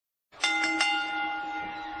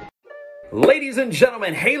Ladies and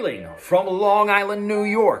gentlemen, hailing from Long Island, New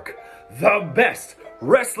York, the best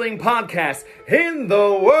wrestling podcast in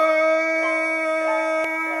the world,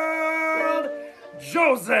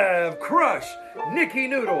 Joseph Crush, Nikki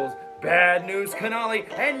Noodles, Bad News Canali,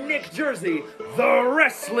 and Nick Jersey, the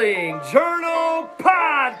Wrestling Journal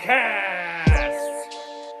Podcast.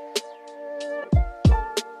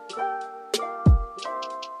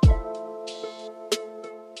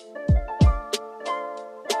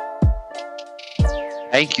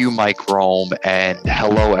 Thank you, Mike Rome, and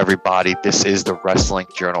hello, everybody. This is the Wrestling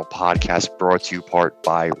Journal Podcast, brought to you part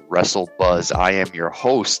by WrestleBuzz. I am your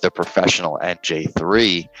host, the professional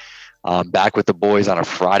NJ3. Back with the boys on a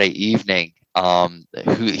Friday evening.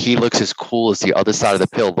 He looks as cool as the other side of the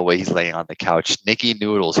pill, the way he's laying on the couch. Nikki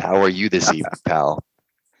Noodles, how are you this evening, pal?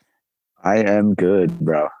 I am good,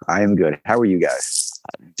 bro. I am good. How are you guys?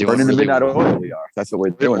 Burning the midnight oil, we are. That's what we're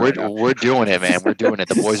doing. We're doing it, man. We're doing it.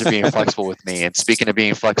 The boys are being flexible with me. And speaking of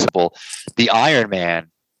being flexible, the Iron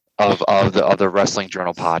Man of the Wrestling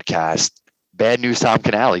Journal Podcast, Bad News Tom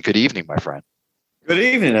Canali. Good evening, my friend. Good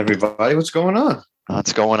evening, everybody. What's going on?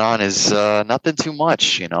 What's going on is nothing too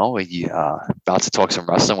much, you know. About to talk some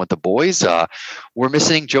wrestling with the boys. We're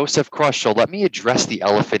missing Joseph Crush, so let me address the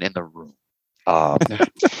elephant in the room. Let him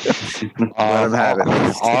have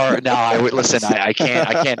it. Listen. I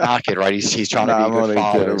can't knock it. Right? He's trying to be a good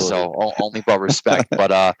father, so only but respect.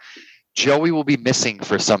 But Joey will be missing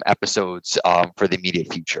for some episodes for the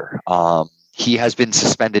immediate future. He has been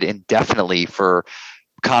suspended indefinitely for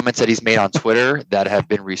comments that he's made on Twitter that have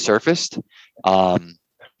been resurfaced.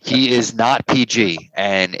 He is not PG,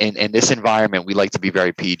 and in this environment, we like to be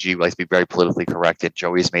very PG. We like to be very politically correct, and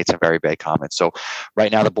Joey's made some very bad comments. So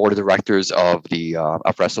right now, the board of directors of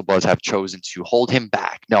WrestleBuzz have chosen to hold him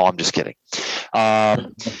back. No, I'm just kidding.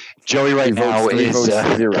 Joey right now is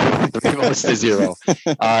 3 votes to 0.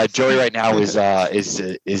 Joey right now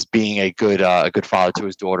is being a good father to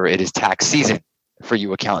his daughter. It is tax season for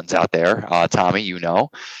you accountants out there, Tommy, you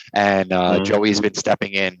know, and Joey's been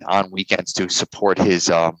stepping in on weekends to support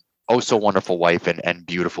his so wonderful wife and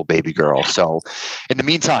beautiful baby girl. So in the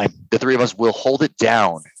meantime, the three of us will hold it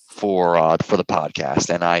down for the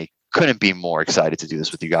podcast, and I couldn't be more excited to do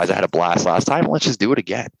this with you guys. I had a blast last time. Let's just do it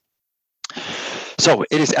again. So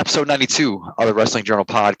it is episode 92 of the Wrestling Journal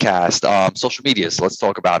Podcast. Social medias, let's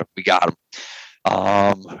talk about it. We got them.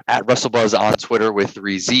 At WrestleBuzz on Twitter with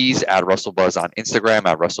 3 Z's, at WrestleBuzz on Instagram,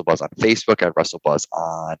 at WrestleBuzz on Facebook, at WrestleBuzz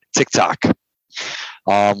on TikTok.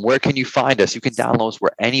 Where can you find us? You can download us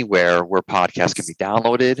anywhere where podcasts can be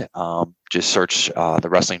downloaded. Just search the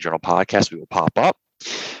Wrestling Journal Podcast. We will pop up.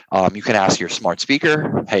 You can ask your smart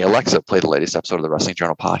speaker, hey, Alexa, play the latest episode of the Wrestling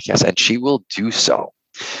Journal Podcast, and she will do so.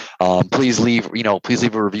 Please leave a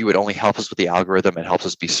review. It only helps us with the algorithm. It helps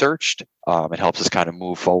us be searched. It helps us kind of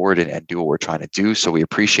move forward and do what we're trying to do. So we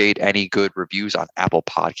appreciate any good reviews on Apple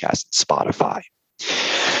Podcasts and Spotify.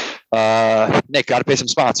 Nick, got to pay some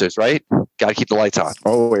sponsors, right? Got to keep the lights on.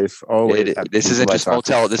 Always. This isn't just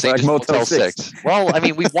Motel. This ain't like just Motel 6. Well, I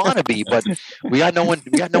mean, we want to be, but we got no one.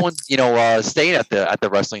 Staying at the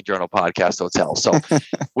Wrestling Journal Podcast Hotel. So,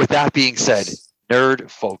 with that being said,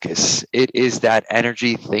 nerd focus. It is that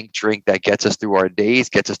energy think drink that gets us through our days,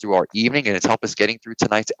 gets us through our evening, and it's helped us getting through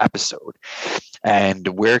tonight's episode. And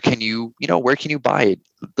where can you buy it?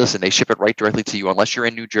 Listen, they ship it right directly to you unless you're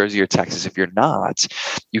in New Jersey or Texas. If you're not,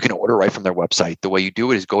 you can order right from their website. The way you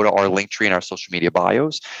do it is go to our link tree in our social media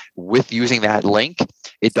bios. With using that link,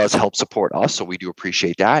 it does help support us, so we do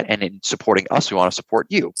appreciate that. And in supporting us, we want to support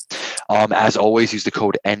you. As always, use the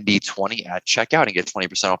code ND20 at checkout and get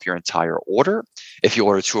 20% off your entire order. If you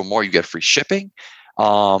order 2 or more, you get free shipping.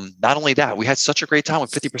 Not only that, we had such a great time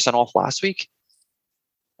with 50% off last week.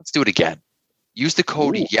 Let's do it again. Use the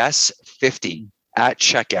code YES50 at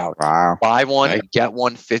checkout. Wow. Buy one and get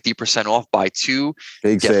one 50% off. Buy 2,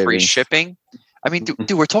 get free shipping. I mean,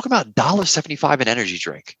 dude, we're talking about $1.75 an energy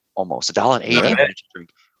drink, almost $1.80 an energy drink.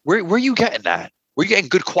 Where are you getting that? Where are you getting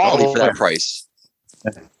good quality for that price?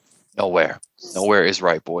 Nowhere is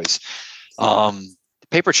right, boys.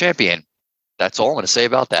 Paper champion. That's all I'm going to say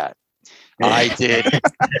about that. I did.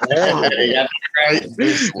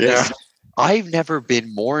 I've never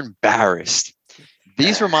been more embarrassed.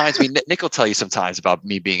 These reminds me, Nick will tell you sometimes about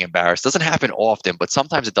me being embarrassed. Doesn't happen often, but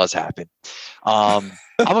sometimes it does happen. I'm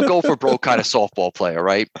a go for broke kind of softball player,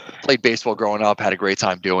 right? Played baseball growing up, had a great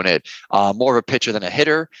time doing it. More of a pitcher than a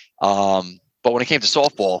hitter. But when it came to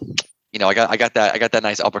softball, I got that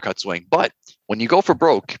nice uppercut swing. But when you go for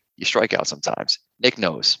broke, you strike out sometimes. Nick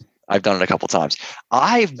knows. I've done it a couple times.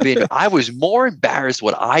 I was more embarrassed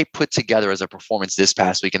what I put together as a performance this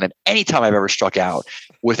past weekend than any time I've ever struck out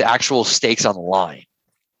with actual stakes on the line.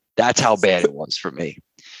 That's how bad it was for me.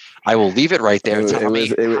 I will leave it right there.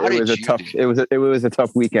 Tommy, it was a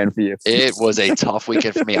tough weekend for you. It was a tough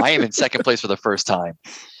weekend for me. I am in second place for the first time.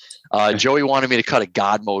 Joey wanted me to cut a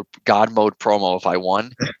God mode promo if I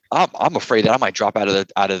won. I'm afraid that I might drop out of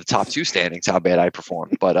the top 2 standings. How bad I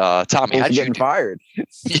performed. But Tommy, how'd you do? Fired?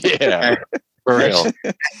 Yeah, for real.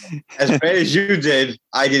 As bad as you did,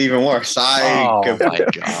 I did even worse. My God.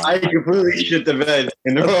 I completely shit the bed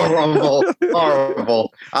in the Royal Rumble.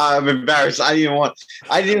 Horrible. I'm embarrassed. I didn't want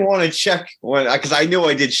to check because I knew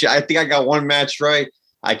I did shit. I think I got one match right.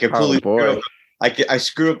 I completely screwed up. I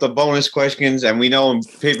screwed up the bonus questions, and we know in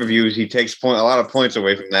pay-per-views he takes a lot of points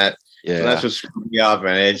away from that. Yeah. So that's what screwed me up,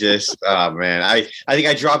 and it just man. I think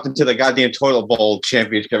I dropped into the goddamn toilet bowl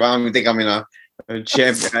championship. I don't even think I'm in a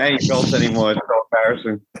champion. I ain't belts anymore. It's so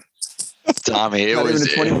embarrassing. Tommy, it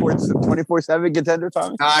was even a 24/7 contender,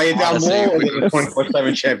 Tommy. I'm more than a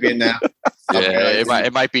 24/7 champion now. Yeah,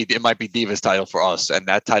 it might be Divas title for us, and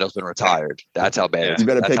that title's been retired. That's how bad. You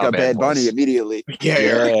better pick up Bad Bunny immediately.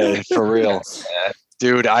 Yeah, for real,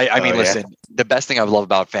 dude. I mean, listen. The best thing I love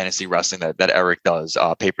about fantasy wrestling that Eric does,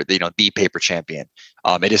 the paper champion.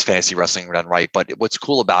 It is fantasy wrestling done right, but what's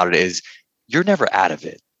cool about it is you're never out of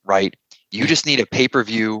it, right? You just need a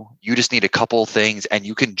pay-per-view. You just need a couple of things, and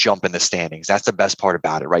you can jump in the standings. That's the best part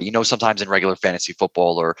about it, right? You know, sometimes in regular fantasy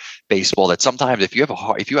football or baseball, that sometimes if you have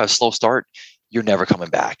a slow start, you're never coming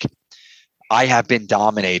back. I have been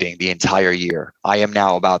dominating the entire year. I am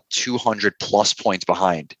now about 200 plus points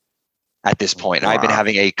behind at this point, and I've been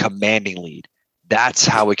having a commanding lead. That's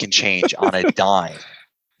how it can change on a dime.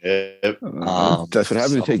 That's what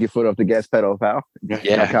happens to take your foot off the gas pedal, pal.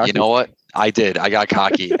 Yeah, you know what? I did. I got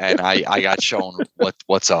cocky, and I got shown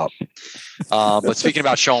what's up. But speaking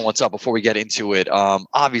about showing what's up, before we get into it,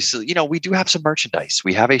 obviously, we do have some merchandise.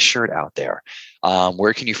 We have a shirt out there.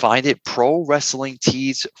 Where can you find it? Pro Wrestling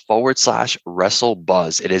Tees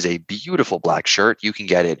 /WrestleBuzz. It is a beautiful black shirt. You can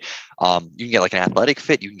get it. You can get like an athletic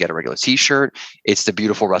fit. You can get a regular T-shirt. It's the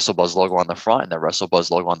beautiful WrestleBuzz logo on the front and the WrestleBuzz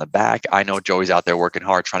logo on the back. I know Joey's out there working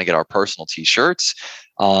hard trying to get our personal T-shirts.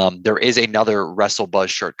 There is another WrestleBuzz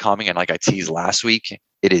shirt coming, and like I teased last week,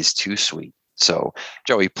 it is too sweet. So,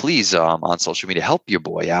 Joey, please on social media help your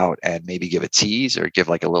boy out and maybe give a tease or give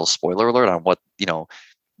like a little spoiler alert on what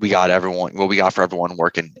we got for everyone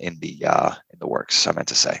working in the works. I meant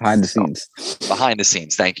to say behind the scenes. Behind the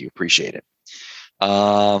scenes. Thank you, appreciate it.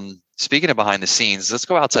 Speaking of behind the scenes, let's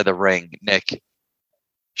go outside the ring. Nick,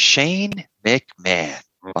 Shane McMahon.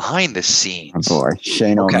 Behind the scenes. Oh boy,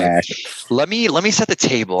 Shane O'Mac. Let me set the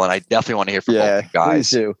table, and I definitely want to hear from both you guys.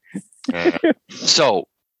 Please do. So,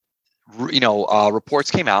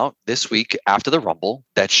 reports came out this week after the Rumble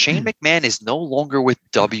that Shane McMahon is no longer with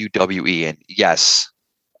WWE, and yes,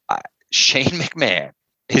 Shane McMahon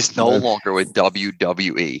is no longer with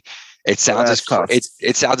WWE. It sounds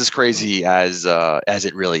it sounds as crazy as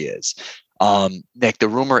it really is. Nick, the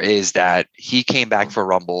rumor is that he came back for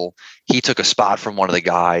Rumble. He took a spot from one of the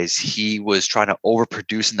guys. He was trying to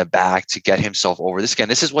overproduce in the back to get himself over.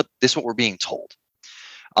 This is what we're being told.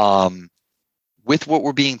 With what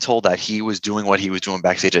we're being told, that he was doing what he was doing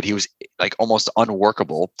backstage, that he was like almost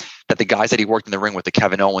unworkable, that the guys that he worked in the ring with, the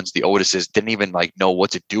Kevin Owens, the Otises, didn't even like know what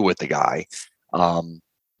to do with the guy.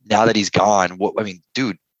 Now that he's gone,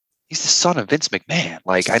 dude, he's the son of Vince McMahon.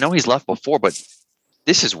 Like, I know he's left before, but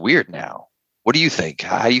this is weird now. What do you think?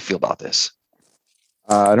 How do you feel about this?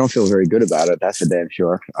 I don't feel very good about it. That's for damn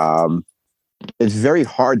sure. It's very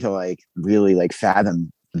hard to really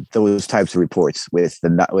fathom those types of reports with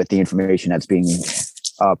the information that's being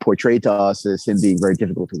portrayed to us as him being very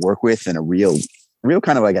difficult to work with and a real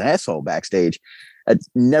kind of like an asshole backstage. It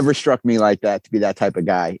never struck me like that to be that type of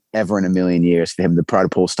guy ever in a million years, for him to try to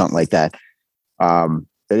pull a stunt like that.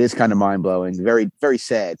 It is kind of mind blowing. Very, very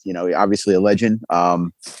sad. Obviously a legend,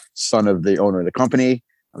 son of the owner of the company.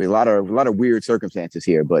 A lot of weird circumstances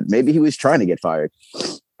here, but maybe he was trying to get fired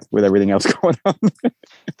with everything else going on.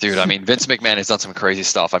 Dude, Vince McMahon has done some crazy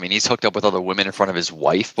stuff. He's hooked up with other women in front of his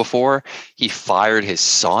wife before. He fired his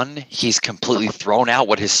son. He's completely thrown out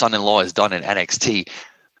what his son-in-law has done in NXT.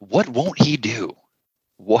 What won't he do?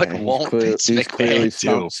 What won't Vince McMahon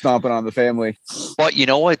do? Stomping on the family. But you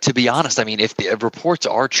know what? To be honest, if the reports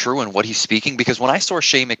are true and what he's speaking, because when I saw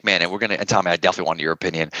Shane McMahon, and Tommy, I definitely wanted your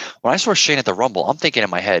opinion. When I saw Shane at the Rumble, I'm thinking in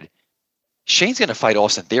my head, Shane's going to fight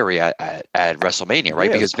Austin Theory at WrestleMania,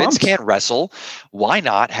 right? Because Vince can't wrestle. Why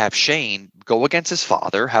not have Shane go against his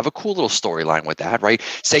father, have a cool little storyline with that, right?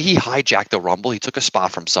 Say he hijacked the Rumble, he took a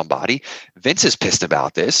spot from somebody. Vince is pissed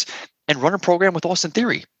about this, and run a program with Austin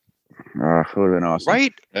Theory. Would have been awesome,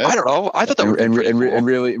 right? Yeah. I don't know. I thought that would be and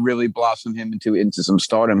really blossom him into some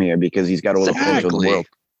stardom here, because he's got all the potential in the world.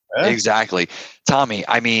 Exactly. Tommy,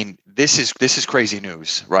 I mean, this is crazy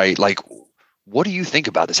news, right? Like, what do you think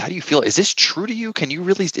about this? How do you feel? Is this true to you? Can you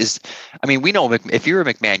really we know if you're a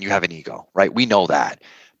McMahon, you have an ego, right? We know that.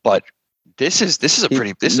 But this is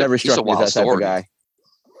a wild story.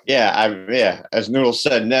 Yeah, as Noodle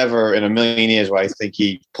said, never in a million years would I think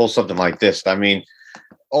he pulls something like this. I mean,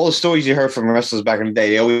 all the stories you heard from wrestlers back in the day,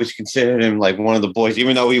 they always considered him like one of the boys,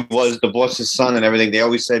 even though he was the boss's son and everything. They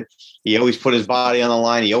always said he always put his body on the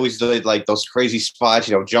line. He always did like those crazy spots,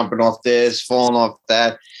 jumping off this, falling off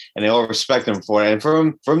that, and they all respect him for it. And for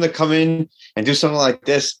him to come in and do something like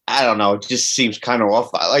this, I don't know. It just seems kind of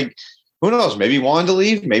off. Like, who knows? Maybe he wanted to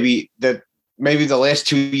leave. Maybe the last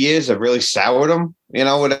 2 years have really soured him,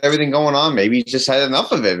 with everything going on. Maybe he just had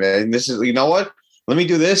enough of it, man. This is, what? Let me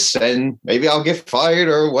do this and maybe I'll get fired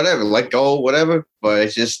or whatever, let go, whatever. But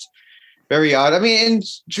it's just very odd. I mean, and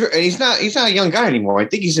he's not a young guy anymore. I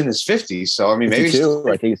think he's in his 50s. So, I mean, maybe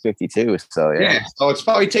I think he's 52. So, yeah. So it's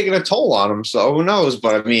probably taking a toll on him. So who knows?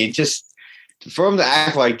 But I mean, just for him to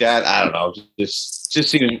act like that, I don't know. Just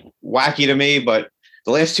seems wacky to me. But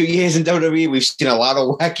the last 2 years in WWE, we've seen a lot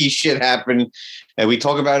of wacky shit happen and we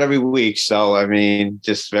talk about it every week. So, I mean,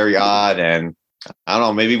 just very odd. And I don't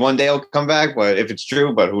know, maybe one day he'll come back, but if it's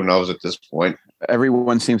true, but who knows at this point.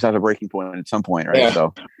 Everyone seems to have a breaking point at some point, right? Yeah,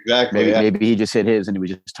 so exactly. Maybe he just hit his and he was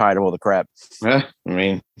just tired of all the crap. Yeah, I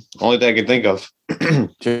mean, only thing I can think of. How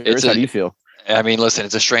do you feel? I mean, listen,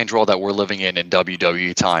 it's a strange world that we're living in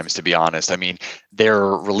WWE times, to be honest. I mean, they're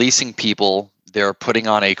releasing people, they're putting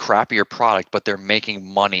on a crappier product, but they're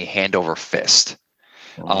making money hand over fist.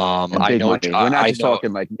 I know money. We're not just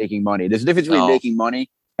talking like making money. There's a difference between making money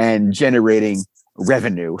and generating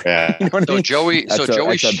revenue. Yeah. Joey shared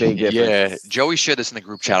this in the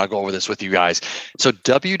group chat. I'll go over this with you guys. So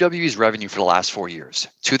WWE's revenue for the last 4 years,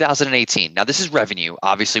 2018. Now this is revenue.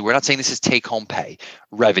 Obviously, we're not saying this is take home pay.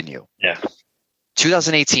 Revenue. Yeah.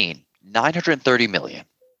 2018, 930 million.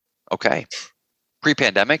 Okay.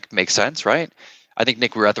 Pre-pandemic makes sense, right? I think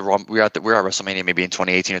Nick, we were at WrestleMania maybe in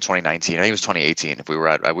 2018 or 2019. I think it was 2018. If we were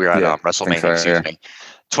at WrestleMania, excuse me.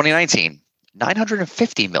 2019,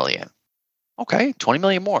 950 million. Okay, 20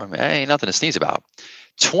 million more. Ain't nothing to sneeze about.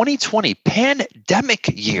 2020, pandemic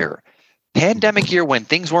year. Pandemic year when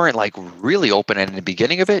things weren't like really open, and in the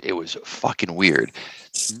beginning of it, it was fucking weird.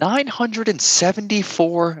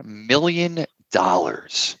 $974 million.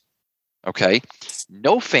 Okay,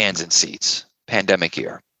 no fans in seats. Pandemic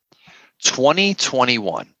year.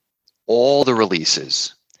 2021, all the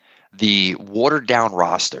releases, the watered down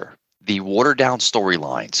roster, the watered down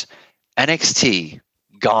storylines, NXT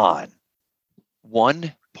gone.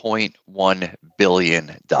 $1.1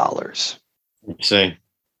 billion. Insane.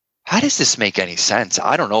 How does this make any sense?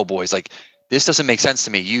 I don't know, boys. Like, this doesn't make sense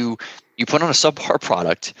to me. You put on a subpar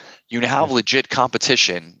product. You have legit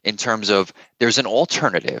competition in terms of there's an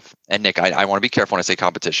alternative. And Nick, I want to be careful when I say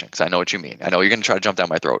competition because I know what you mean. I know you're going to try to jump down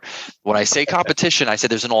my throat. When I say competition, I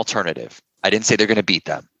said there's an alternative. I didn't say they're going to beat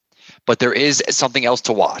them. But there is something else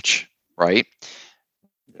to watch, right? Yeah.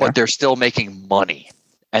 But they're still making money.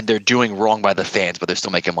 And they're doing wrong by the fans, but they're still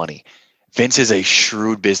making money. Vince is a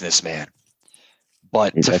shrewd businessman.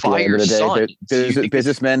 But to fire your son,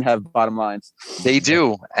 businessmen have bottom lines. They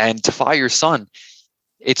do. And to fire your son,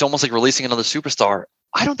 it's almost like releasing another superstar.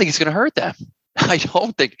 I don't think it's going to hurt them. I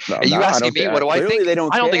don't think. Are you asking me, what do I think? I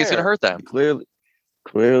don't think it's going to hurt them.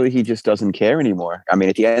 Clearly, he just doesn't care anymore. I mean,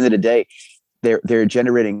 at the end of the day, they're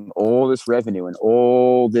generating all this revenue and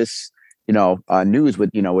all this, news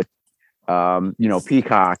with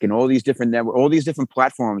Peacock and all these different all these different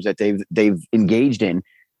platforms that they've engaged in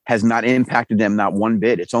has not impacted them not one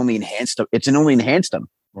bit. It's only enhanced them.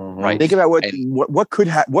 Mm-hmm. Right. Think about what could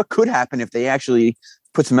happen if they actually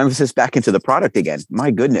put some emphasis back into the product again. My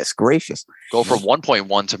goodness gracious. Go from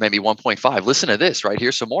 1.1 to maybe 1.5. Listen to this, right?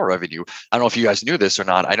 Here's some more revenue. I don't know if you guys knew this or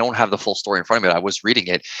not. I don't have the full story in front of me. I was reading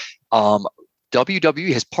it.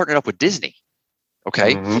 WWE has partnered up with Disney.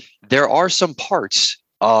 Okay. Mm-hmm. There are some parts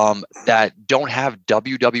that don't have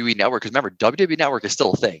WWE Network, because remember, WWE Network is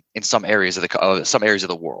still a thing in some areas of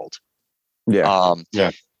the world. Yeah.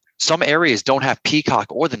 Some areas don't have Peacock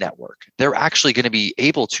or the network. They're actually going to be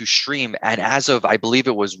able to stream, and as of I believe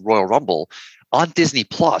it was Royal Rumble on Disney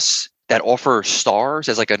Plus that offer stars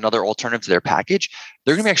as like another alternative to their package.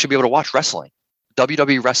 They're going to actually be able to watch wrestling,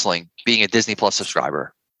 WWE wrestling, being a Disney Plus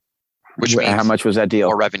subscriber. Which means how much was that deal?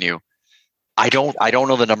 More revenue. I don't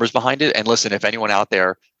know the numbers behind it. And listen, if anyone out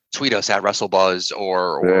there, tweet us at WrestleBuzz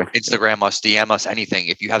or Instagram us, DM us, anything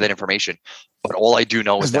if you have that information. But all I do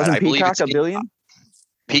know is that I believe it's $1 billion.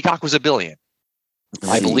 Peacock was $1 billion.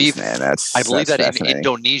 I believe that in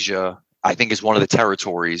Indonesia, I think is one of the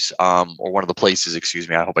territories, or one of the places, excuse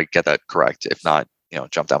me. I hope I get that correct. If not,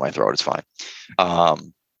 jump down my throat. It's fine.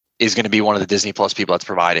 Is going to be one of the Disney Plus people that's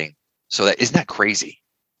providing. So isn't that crazy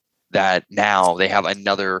that now they have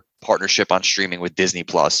another partnership on streaming with Disney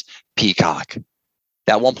Plus, Peacock.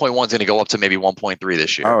 That 1.1 is going to go up to maybe 1.3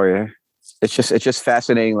 this year. Oh yeah. It's just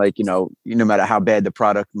fascinating. Like, no matter how bad the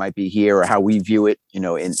product might be here or how we view it,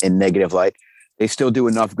 in negative light, they still do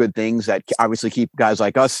enough good things that obviously keep guys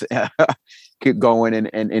like us keep going and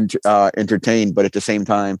entertained. But at the same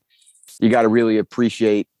time, you got to really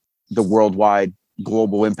appreciate the worldwide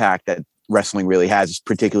global impact that wrestling really has,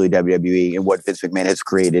 particularly WWE, and what Vince McMahon has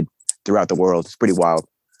created throughout the world. It's pretty wild.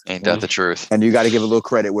 Ain't that the truth? And you got to give a little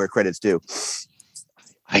credit where credit's due.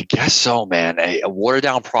 I guess so, man. A watered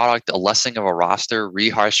down product, a lessening of a roster,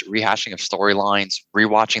 rehashing of storylines,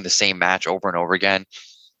 rewatching the same match over and over again.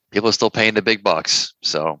 People are still paying the big bucks.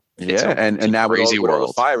 So yeah, and now with all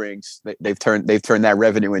the firings, they've turned that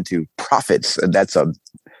revenue into profits, and that's a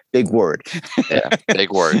big word. Yeah,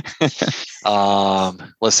 big word.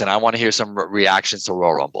 Listen, I want to hear some reactions to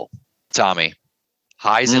Royal Rumble. Tommy,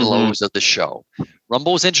 highs and lows of the show.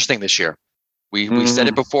 Rumble was interesting this year. We said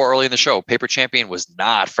it before early in the show. Paper Champion was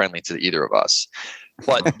not friendly to either of us.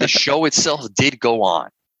 But the show itself did go on.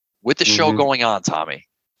 With the show going on, Tommy,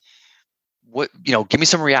 give me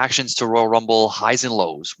some reactions to Royal Rumble, highs and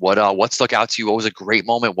lows. What stuck out to you? What was a great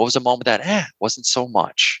moment? What was a moment that wasn't so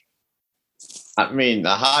much? I mean,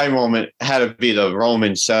 the high moment had to be the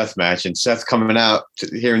Roman Seth match, and Seth coming out,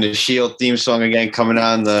 hearing the Shield theme song again, coming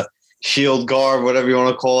on the Shield garb, whatever you want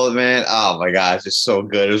to call it, man. Oh my God, it's just so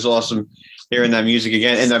good. It was awesome hearing that music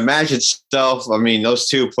again. And the match itself, I mean, those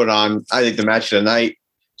two put on, I think, the match of the night,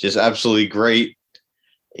 just absolutely great.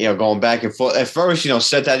 Going back and forth. At first,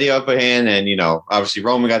 Seth had the upper hand, and, obviously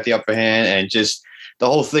Roman got the upper hand, and just the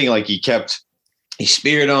whole thing, like he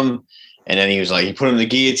speared him, and then he put him in the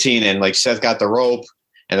guillotine, and like Seth got the rope,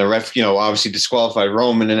 and the ref, obviously disqualified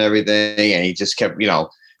Roman and everything, and he just kept,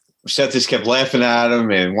 Seth just kept laughing at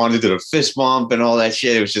him and wanted to do the fist bump and all that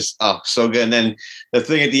shit. It was just so good. And then the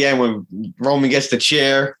thing at the end when Roman gets the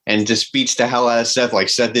chair and just beats the hell out of Seth, like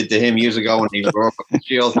Seth did to him years ago when he broke up the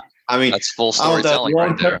Shield. I mean, that's full storytelling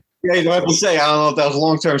right there. Yeah, you have to say, I don't know if that was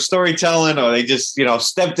long-term storytelling or they just,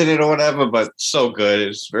 stepped in it or whatever, but so good. It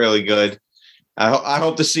was really good. I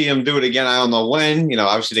hope to see him do it again. I don't know when.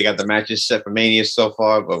 Obviously they got the matches set for Mania so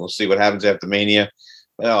far, but we'll see what happens after Mania.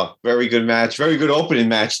 Oh, very good match. Very good opening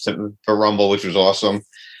match for Rumble, which was awesome.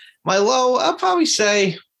 My low, I'll probably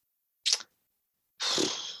say,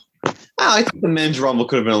 I think the men's Rumble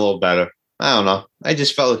could have been a little better. I don't know. I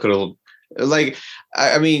just felt it could have,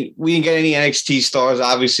 I mean, we didn't get any NXT stars,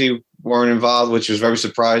 obviously, weren't involved, which was very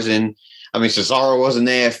surprising. I mean, Cesaro wasn't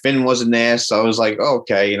there, Finn wasn't there, so I was like,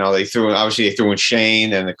 okay, they threw in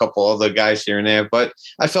Shane and a couple other guys here and there, but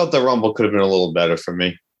I felt the Rumble could have been a little better for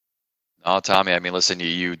me. Oh, Tommy, I mean, listen,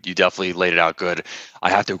 you definitely laid it out good.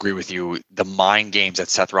 I have to agree with you. The mind games that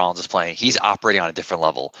Seth Rollins is playing, he's operating on a different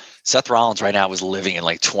level. Seth Rollins right now is living in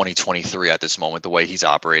like 2023 at this moment, the way he's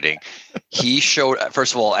operating. He showed,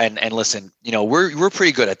 first of all, and listen, we're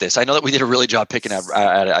pretty good at this. I know that we did a really job picking at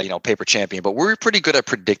Paper Champion, but we're pretty good at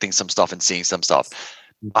predicting some stuff and seeing some stuff.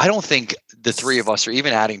 I don't think the three of us, or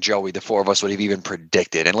even adding Joey, the four of us would have even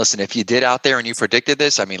predicted. And listen, if you did out there and you predicted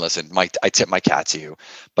this, I mean, listen, Mike, I tip my cap to you,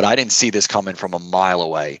 but I didn't see this coming from a mile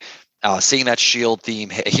away. Seeing that Shield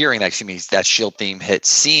theme, hearing that, that Shield theme hit,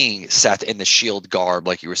 seeing Seth in the Shield garb,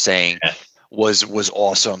 like you were saying, was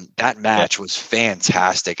awesome. That match was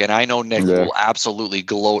fantastic. And I know Nick will absolutely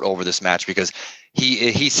gloat over this match because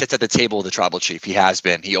he sits at the table of the tribal chief. He has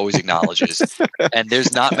been. He always acknowledges. And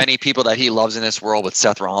there's not many people that he loves in this world, but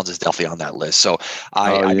Seth Rollins is definitely on that list. So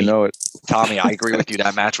I mean, Tommy, I agree with you.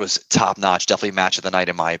 That match was top notch. Definitely match of the night,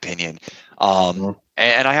 in my opinion. And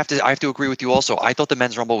I have to agree with you also. I thought the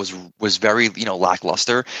men's Rumble was very,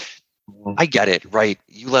 lackluster. I get it, right?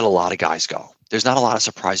 You let a lot of guys go. There's not a lot of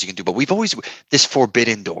surprise you can do, but we've always this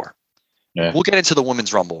forbidden door. Yeah. We'll get into the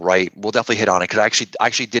women's Rumble, right? We'll definitely hit on it because I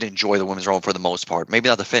actually did enjoy the women's Rumble for the most part. Maybe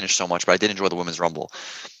not the finish so much, but I did enjoy the women's Rumble.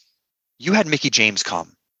 You had Mickie James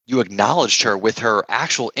come. You acknowledged her with her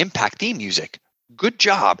actual Impact theme music. Good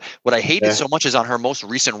job. What I hated so much is on her most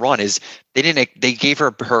recent run is they gave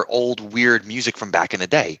her old weird music from back in the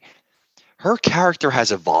day. Her character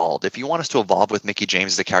has evolved. If you want us to evolve with Mickie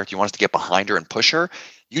James as the character, you want us to get behind her and push her,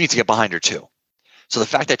 you need to get behind her too. So the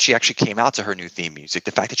fact that she actually came out to her new theme music,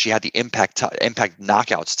 the fact that she had the Impact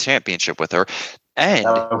Knockouts Championship with her, and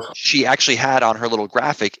she actually had on her little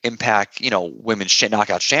graphic Impact, Women's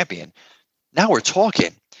Knockouts Champion. Now we're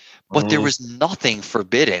talking. But there was nothing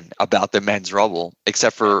forbidden about the men's Rumble,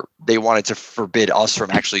 except for they wanted to forbid us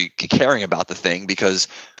from actually caring about the thing, because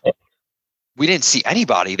we didn't see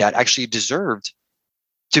anybody that actually deserved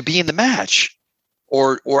to be in the match,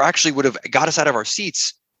 or actually would have got us out of our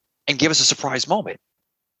seats and give us a surprise moment.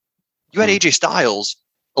 You had AJ Styles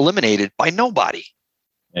eliminated by nobody.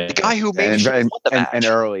 The guy who maybe should have won the match. And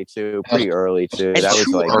early too, pretty early too. And that was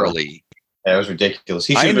like early. That was ridiculous.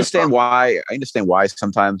 I understand why. I understand why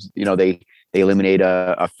sometimes they eliminate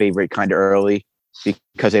a favorite kind of early,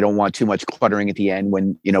 because they don't want too much cluttering at the end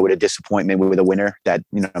when with a disappointment with a winner that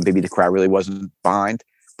maybe the crowd really wasn't behind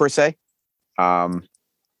per se.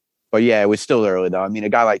 But yeah, it was still early though. I mean, a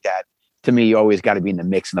guy like that, to me, you always got to be in the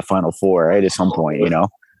mix in the final four, right? At some point,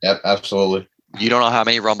 Yep, absolutely. You don't know how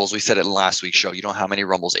many Rumbles, we said it in last week's show, you don't know how many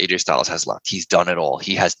Rumbles AJ Styles has left. He's done it all.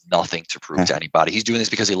 He has nothing to prove to anybody. He's doing this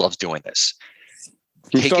because he loves doing this.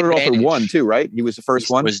 He started off at 1 too, right? He was the first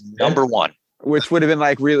one. He was number 1. Which would have been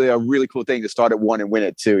like really a really cool thing to start at 1 and win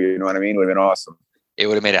it too. You know what I mean? Would have been awesome. It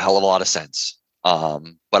would have made a hell of a lot of sense.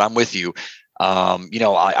 But I'm with you. I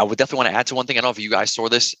would definitely want to add to one thing. I don't know if you guys saw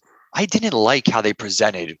this. I didn't like how they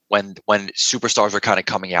presented when superstars were kind of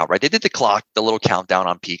coming out, right? They did the little countdown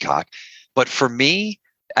on Peacock. But for me,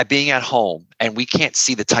 at being at home and we can't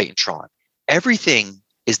see the Titantron, everything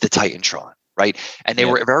is the Titantron, right? And they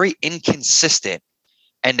were very inconsistent.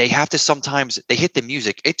 And they have to sometimes, they hit the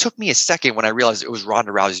music. It took me a second when I realized it was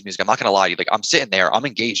Ronda Rousey's music. I'm not going to lie to you. Like, I'm sitting there, I'm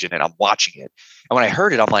engaged in it, I'm watching it. And when I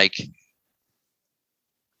heard it, I'm like,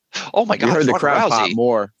 oh my God. You heard the crowd pop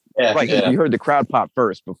more. Yeah, right. You heard the crowd pop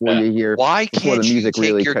first before you hear. Why can't the music you take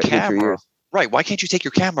really your camera? Right. Why can't you take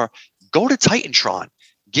your camera? Go to Titantron.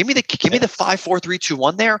 Give me the 5, 4, 3, 2,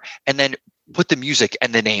 1 there, and then put the music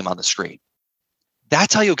and the name on the screen.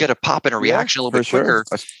 That's how you'll get a pop and a reaction a little bit quicker.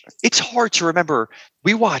 Sure. It's hard to remember.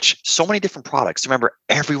 We watch so many different products to remember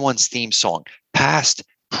everyone's theme song, past,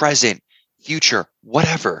 present, future,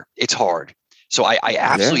 whatever. It's hard. So I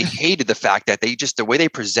absolutely hated the fact that the way they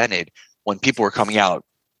presented when people were coming out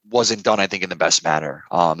wasn't done, I think, in the best manner,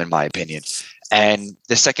 in my opinion. And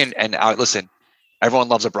the second, listen, everyone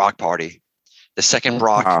loves a Brock party. The second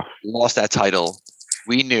Brock lost that title,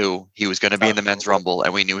 we knew he was going to be in the men's Rumble,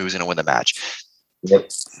 and we knew he was going to win the match. Yep.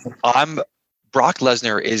 Brock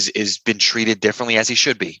Lesnar is been treated differently, as he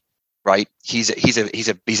should be, right? He's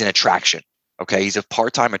an attraction. Okay. He's a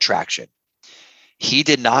part-time attraction. He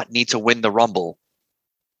did not need to win the Rumble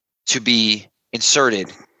to be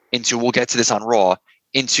inserted into, we'll get to this on Raw,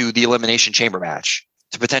 into the Elimination Chamber match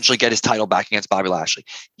to potentially get his title back against Bobby Lashley.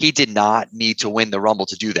 He did not need to win the Rumble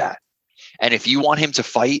to do that. And if you want him to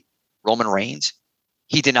fight Roman Reigns,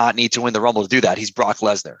 he did not need to win the Rumble to do that. He's Brock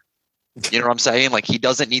Lesnar. You know what I'm saying? Like, he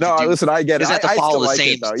doesn't need to do. Listen, I get it. He doesn't have to follow the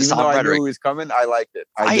same. Even though I knew he was coming, I liked it.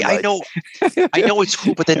 I know, I know it's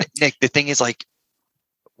cool, but then Nick, the thing is, like,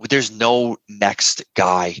 there's no next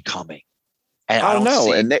guy coming. And I don't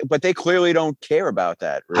know, but they clearly don't care about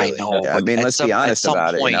that. Really. I know. I mean, let's be honest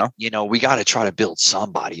about it. We got to try to build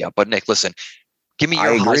somebody up. But Nick, listen, give me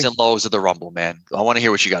your highs and lows of the Rumble, man. I want to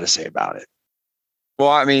hear what you got to say about it. Well,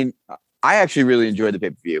 I mean, I actually really enjoyed the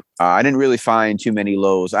pay-per-view. I didn't really find too many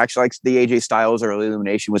lows. Actually, like the AJ Styles early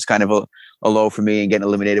elimination was kind of a low for me, and getting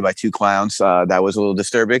eliminated by 2 clowns, that was a little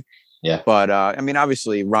disturbing. Yeah. But I mean,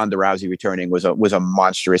 obviously, Ronda Rousey returning was a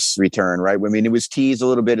monstrous return, right? I mean, it was teased a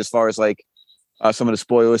little bit as far as like some of the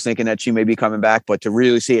spoilers thinking that she may be coming back, but to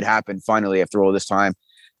really see it happen finally after all this time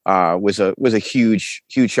was a huge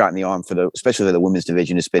shot in the arm especially for the women's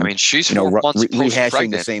division. It's been, she's 4 months rehashing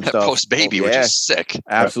the same stuff post baby, which is sick.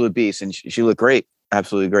 Absolute beast, and she looked great,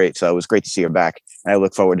 absolutely great. So it was great to see her back, and I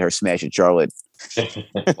look forward to her smashing Charlotte.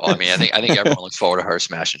 Well, I mean, I think everyone looks forward to her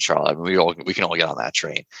smashing Charlotte. I mean, we can all get on that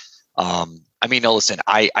train. I mean, no, listen,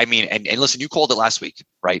 I mean, and listen, you called it last week,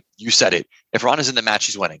 right? You said it. If Ronda's in the match,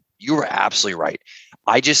 she's winning. You were absolutely right.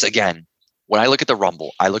 I just, again, when I look at the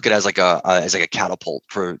Rumble, I look at it as like a catapult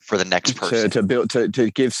for the next person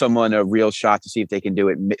to give someone a real shot to see if they can do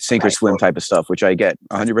it, sink or swim type of stuff, which I get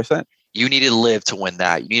 100%. You needed Liv to win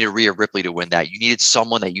that. You needed Rhea Ripley to win that. You needed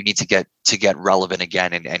someone that you need to get relevant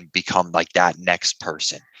again and become like that next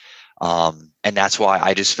person. And that's why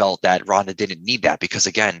I just felt that Ronda didn't need that, because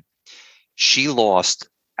again, she lost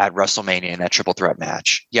at WrestleMania in that triple threat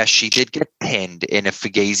match. Yes, she did get pinned in a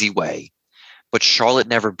fugazi way, but Charlotte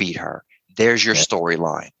never beat her. There's your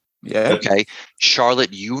storyline. Yeah. Okay.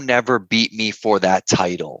 Charlotte, you never beat me for that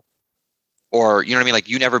title. Or, you know what I mean? Like,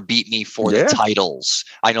 you never beat me for the titles.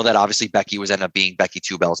 I know that obviously Becky was ended up being Becky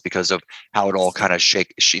 2 belts because of how it all kind of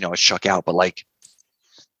shook out. But like,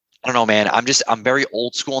 I don't know, man. I'm very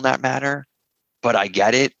old school in that matter, but I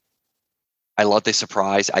get it. I love the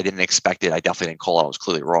surprise. I didn't expect it. I definitely didn't call it. I was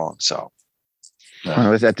clearly wrong. So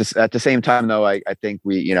at the same time, though, I think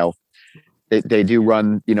they do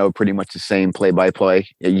run, pretty much the same play-by-play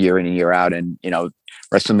year in and year out. And,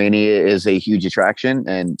 WrestleMania is a huge attraction,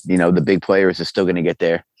 and, the big players are still going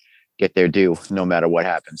to get their due no matter what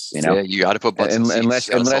happens, Yeah, you got to put butts in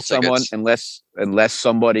seats. Unless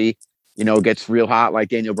somebody, gets real hot like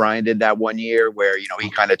Daniel Bryan did that one year where, he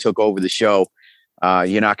kind of took over the show.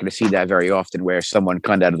 You're not going to see that very often where someone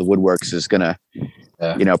kind of out of the woodworks is going to,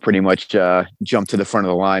 pretty much jump to the front of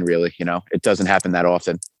the line, really. It doesn't happen that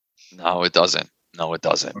often. No, it doesn't.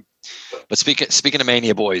 But speaking of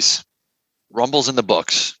Mania, boys, Rumble's in the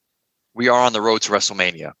books. We are on the road to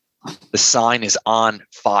WrestleMania. The sign is on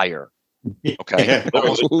fire. Okay,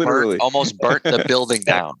 almost burnt the building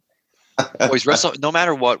down. Boys, no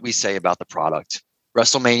matter what we say about the product,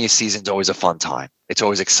 WrestleMania season's always a fun time. It's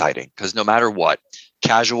always exciting because no matter what,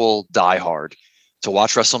 casual, diehard, to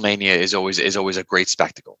watch WrestleMania is always a great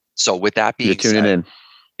spectacle. So with that being said,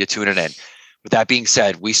 you're tuning in. With that being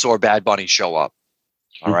said, we saw Bad Bunny show up.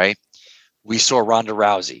 All right. We saw Ronda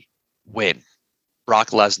Rousey win.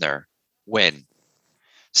 Brock Lesnar win.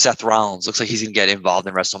 Seth Rollins looks like he's going to get involved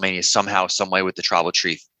in WrestleMania somehow, some way with the Tribal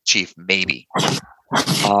Chief, maybe.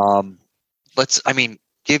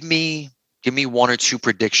 Give me one or two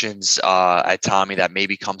predictions at Tommy that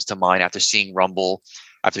maybe comes to mind after seeing Rumble,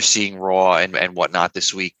 after seeing Raw and whatnot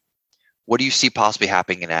this week. What do you see possibly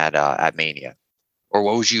happening at Mania? Or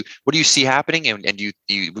what do you see happening, and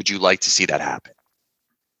would you like to see that happen?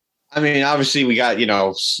 I mean, obviously we got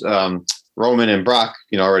Roman and Brock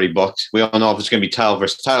already booked. We don't know if it's going to be title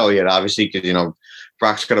versus title yet, obviously, because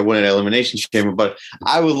Brock's got to win an elimination chamber. But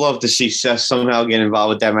I would love to see Seth somehow get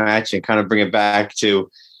involved with that match and kind of bring it back to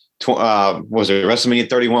was it WrestleMania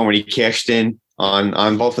 31 when he cashed in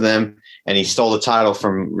on both of them and he stole the title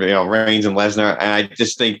from Reigns and Lesnar. And I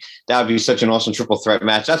just think that would be such an awesome triple threat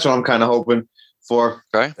match. That's what I'm kind of hoping for.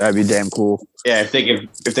 Okay. That'd be damn cool. Yeah, if they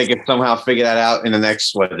could somehow figure that out in the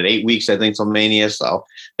next 8 weeks, I think, till Mania. So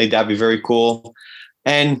I think that'd be very cool.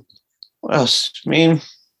 And what else? I mean,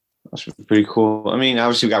 that's pretty cool. I mean,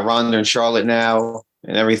 obviously we got Ronda and Charlotte now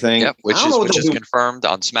and everything. Yep, which is confirmed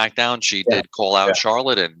on SmackDown. She did call out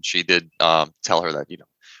Charlotte, and she did tell her that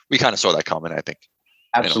we kind of saw that coming, I think.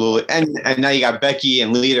 Absolutely. And now you got Becky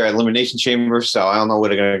and Lita at Elimination Chamber, so I don't know where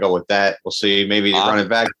they're going to go with that. We'll see. Maybe they run it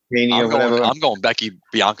back. I'm going Becky,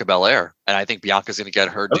 Bianca Belair, and I think Bianca's going to get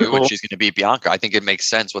her due, and she's going to beat Bianca. I think it makes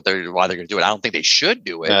sense why they're going to do it. I don't think they should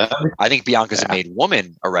do it. I think Bianca's a made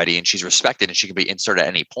woman already, and she's respected, and she can be inserted at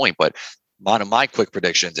any point. But one of my quick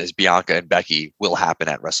predictions is Bianca and Becky will happen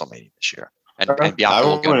at WrestleMania this year, and Bianca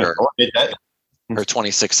will get her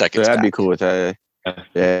 26 seconds. That'd be cool with that.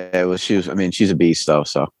 Yeah, well, she's a beast though,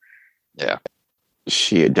 so yeah,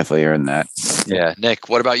 she definitely earned that. Yeah, Nick,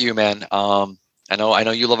 what about you, man? I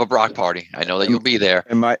know you love a Brock party. I know that you'll be there.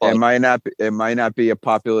 It might not be a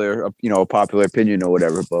popular, popular opinion or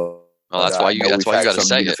whatever, but that's why you got to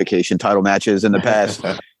say unification title matches in the past.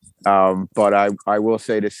 But I will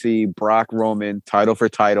say to see Brock Roman title for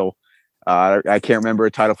title. I can't remember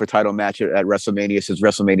a title for title match at WrestleMania since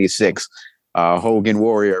WrestleMania 6. Hogan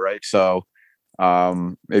Warrior, right? So.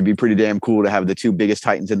 It'd be pretty damn cool to have the two biggest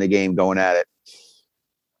titans in the game going at it.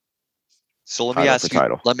 So let me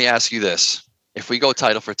ask you this. If we go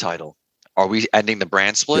title for title, are we ending the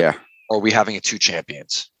brand split? Yeah. Or are we having two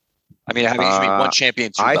champions? I mean, having one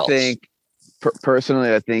champion, two belts. I think,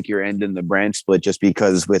 personally, I think you're ending the brand split just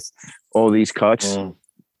because with all these cuts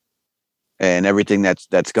and everything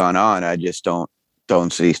that's gone on, I just don't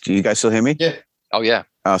see. Do you guys still hear me? Yeah. Oh, yeah.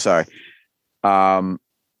 Oh, sorry.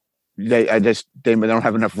 They don't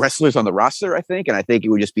have enough wrestlers on the roster, I think, and I think it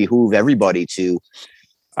would just behoove everybody to,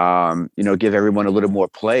 give everyone a little more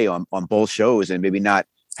play on both shows and maybe not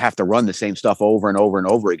have to run the same stuff over and over and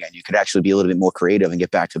over again. You could actually be a little bit more creative and get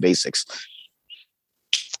back to basics.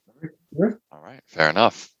 All right, fair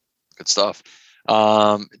enough. Good stuff.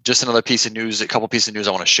 Just another piece of news, a couple pieces of news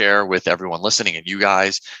I want to share with everyone listening and you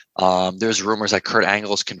guys. There's rumors that Kurt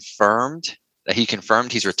Angle's confirmed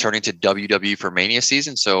he's returning to WWE for Mania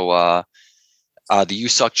season. So the You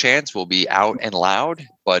Suck chants will be out and loud,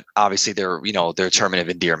 but obviously they're a term of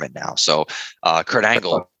endearment now. So Kurt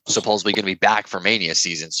Angle supposedly going to be back for Mania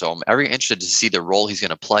season. So I'm very interested to see the role he's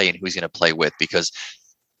going to play and who he's going to play with because,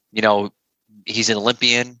 he's an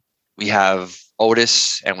Olympian. We have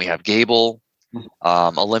Otis and we have Gable.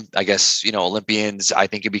 I guess, Olympians, I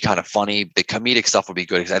think it'd be kind of funny. The comedic stuff would be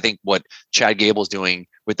good because I think what Chad Gable's doing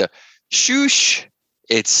with the shoosh,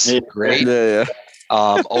 it's great. Yeah.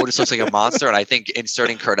 Otis looks like a monster, and I think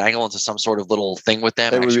inserting Kurt Angle into some sort of little thing with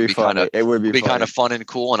them would be fun. It would be kind of fun and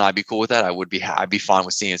cool, and I'd be cool with that. I'd be fine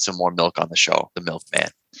with seeing some more milk on the show, the Milkman.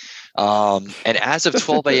 And as of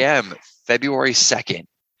 12 a.m., February 2nd,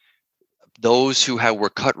 those who were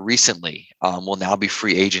cut recently will now be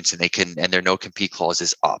free agents, and their no compete clause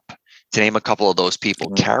is up. To name a couple of those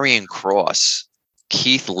people, Karrion Kross,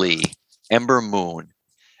 Keith Lee, Ember Moon,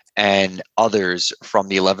 and others from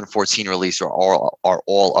the 11-14 release are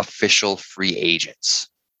all official free agents.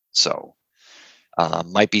 So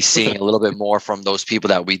might be seeing a little bit more from those people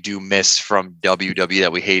that we do miss from WWE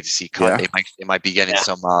that we hate to see cut. Yeah. They might be getting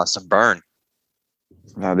some burn.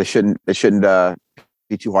 No, they shouldn't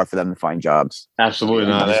be too hard for them to find jobs. Absolutely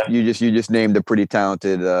not. You just named a pretty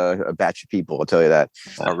talented batch of people. I'll tell you that.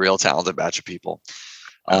 A real talented batch of people.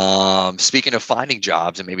 Speaking of finding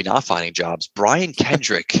jobs and maybe not finding jobs, Brian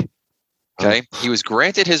Kendrick, okay, he was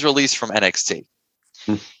granted his release from NXT.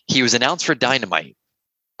 He was announced for Dynamite,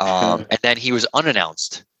 and then he was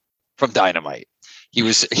unannounced from Dynamite. He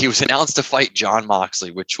was announced to fight Jon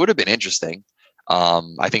Moxley, which would have been interesting.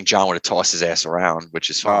 I think John would have tossed his ass around, which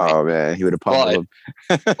is fine. Oh man, he would have pummeled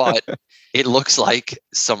him. But it looks like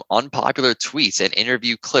some unpopular tweets and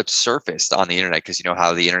interview clips surfaced on the internet, because you know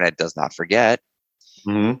how the internet does not forget.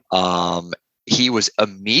 Mm-hmm. He was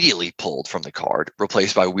immediately pulled from the card,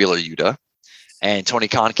 replaced by Wheeler Yuta. And Tony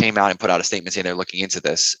Khan came out and put out a statement saying they're looking into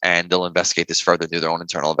this and they'll investigate this further and do their own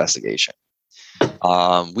internal investigation.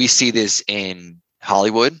 We see this in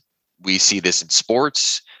Hollywood. We see this in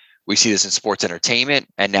sports. We see this in sports entertainment.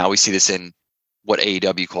 And now we see this in what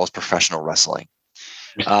AEW calls professional wrestling.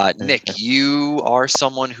 Nick, you are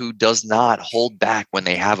someone who does not hold back when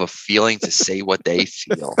they have a feeling to say what they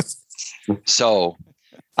feel. So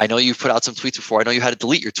I know you've put out some tweets before. I know you had to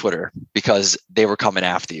delete your Twitter because they were coming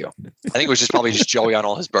after you. I think it was probably just Joey on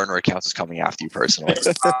all his burner accounts was coming after you personally.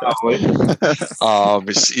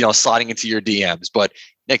 Sliding into your DMs. But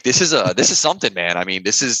Nick, this is something, man. I mean,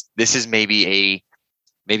 this is maybe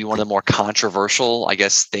one of the more controversial, I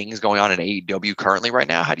guess, things going on in AEW currently right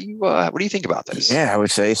now. What do you think about this? Yeah, I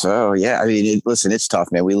would say so. Yeah, I mean, listen, it's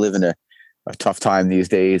tough, man. We live in a tough time these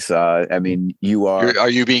days. I mean, are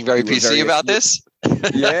you being very PC about this?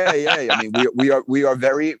 Yeah. I mean, we are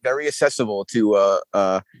very, very accessible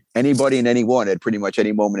to anybody and anyone at pretty much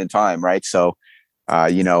any moment in time, right? So,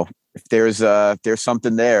 if there's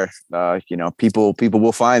something there, people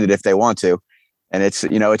will find it if they want to. And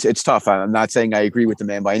it's tough. I'm not saying I agree with the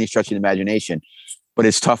man by any stretch of the imagination, but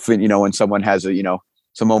it's tough, when someone has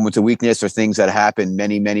some moments of weakness or things that happened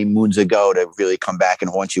many, many moons ago to really come back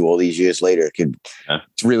and haunt you all these years later.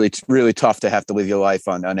 It's really tough to have to live your life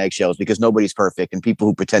on eggshells because nobody's perfect, and people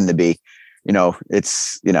who pretend to be,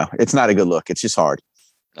 it's not a good look. It's just hard.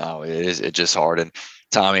 No, it is. It's just hard. And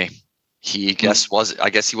Tommy, I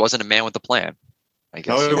guess he wasn't a man with a plan. I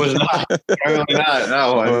guess. No, it was not. Apparently not.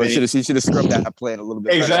 No, he should have scrubbed that plan a little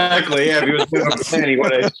bit. Exactly. Yeah, if he was doing a plan,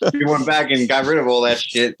 he went back and got rid of all that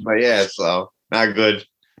shit. But yeah, so not good.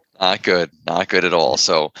 Not good at all.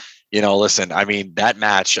 So, listen. I mean, that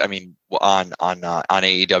match. I mean, on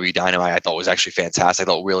AEW Dynamite, I thought was actually fantastic. I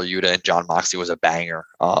thought Wheeler Yuta and Jon Moxley was a banger.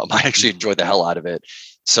 I actually enjoyed the hell out of it.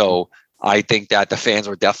 So I think that the fans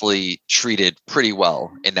were definitely treated pretty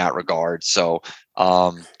well in that regard. So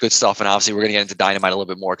good stuff. And obviously we're going to get into Dynamite a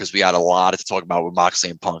little bit more because we had a lot to talk about with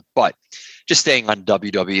Moxley and Punk. But just staying on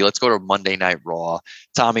WWE, let's go to Monday Night Raw.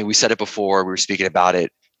 Tommy, we said it before. We were speaking about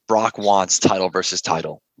it. Brock wants title versus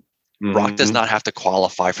title. Mm-hmm. Brock does not have to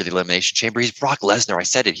qualify for the Elimination Chamber. He's Brock Lesnar. I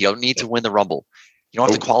said it. He don't need to win the Rumble. You don't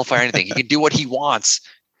have to qualify or anything. He can do what he wants.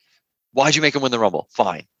 Why'd you make him win the Rumble?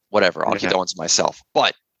 Fine. Whatever. I'll keep that one to myself.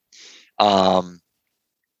 But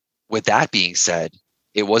with that being said,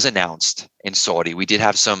 it was announced in Saudi. We did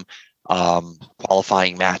have some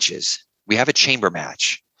qualifying matches. We have a chamber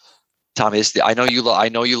match. Tom, I know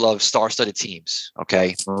you love star-studded teams.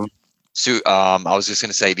 Okay, so I was just going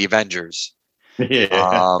to say the Avengers.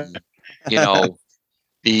 Yeah.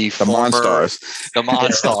 The Monstars. The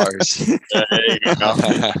Monstars.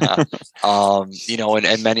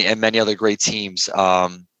 and many other great teams.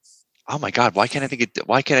 Oh my God! Why can't I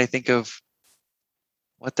think of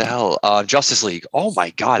what the hell? Justice League. Oh my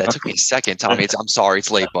God! That took me a second, Tommy. I'm sorry.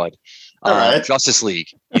 It's late, bud. Right. Justice League.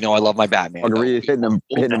 I love my Batman. Hitting him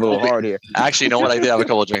a little hard here. Actually, you know what? I did have a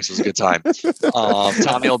couple of drinks. It was a good time.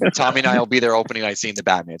 Tommy and I will be there opening night seeing the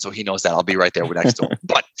Batman, so he knows that. I'll be right there next to him.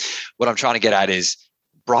 But what I'm trying to get at is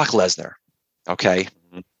Brock Lesnar, okay,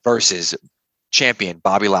 versus champion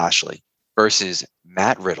Bobby Lashley versus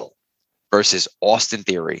Matt Riddle versus Austin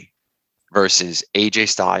Theory versus AJ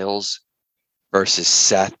Styles versus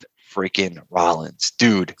Seth freaking Rollins.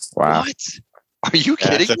 Dude, wow. What? Are you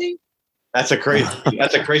kidding me? That's a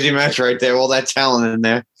crazy match right there. All that talent in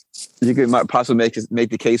there. You could might possibly make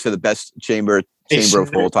the case for the best chamber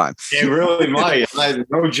of all time. It really might.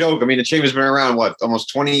 No joke. I mean, the chamber's been around almost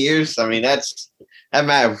 20 years. I mean, that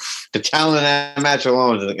match. The talent in that match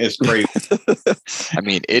alone is crazy. I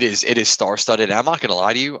mean, it is star-studded. I'm not going to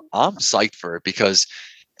lie to you. I'm psyched for it because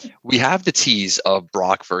we have the tease of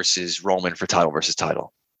Brock versus Roman for title versus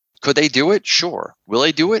title. Could they do it? Sure. Will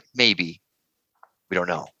they do it? Maybe. We don't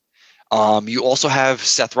know. You also have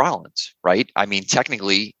Seth Rollins, right? I mean,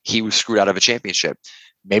 technically, he was screwed out of a championship.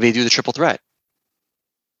 Maybe they do the triple threat.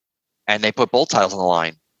 And they put both titles on the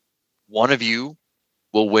line. One of you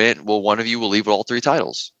will win. Well, one of you will leave with all three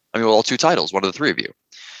titles. I mean, with all two titles, one of the three of you.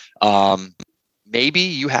 Maybe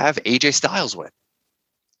you have AJ Styles win.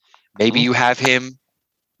 Maybe you have him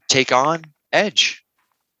take on Edge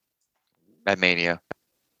at Mania.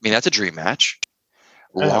 I mean, that's a dream match.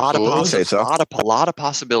 A lot of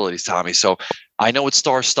possibilities, Tommy. So I know it's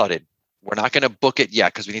star-studded. We're not going to book it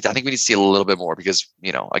yet because I think we need to see a little bit more because,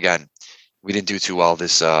 again, we didn't do too well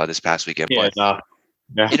this past weekend. Yeah,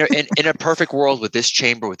 in a perfect world with this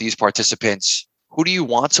chamber, with these participants, who do you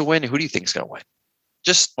want to win and who do you think is going to win?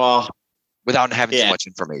 Just without having too much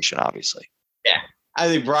information, obviously. Yeah. I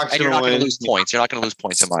think Brock's going to win. You're not going to lose points. You're not going to lose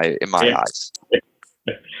points in my eyes.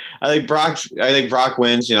 I think Brock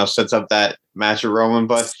wins, sets up that match with Roman.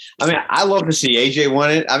 But I mean, I love to see AJ win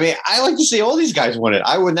it. I mean, I like to see all these guys win it.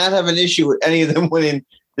 I would not have an issue with any of them winning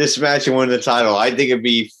this match and winning the title. I think it'd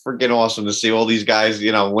be freaking awesome to see all these guys,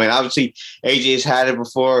 win. Obviously, AJ's had it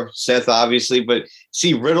before, Seth, obviously, but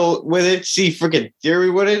see Riddle with it, see freaking Theory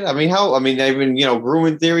with it. I mean, they've been,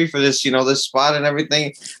 grooming Theory for this, this spot and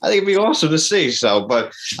everything. I think it'd be awesome to see. So,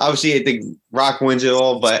 but obviously, I think Rock wins it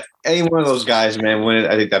all. But any one of those guys, man, win it.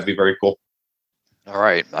 I think that'd be very cool. All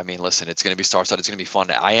right. I mean, listen, it's going to be star-studded. It's going to be fun.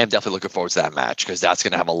 I am definitely looking forward to that match because that's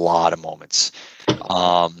going to have a lot of moments.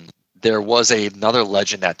 There was another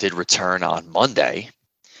legend that did return on Monday.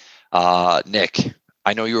 Nick,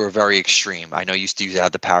 I know you were very extreme. I know you used to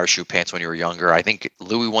have the parachute pants when you were younger. I think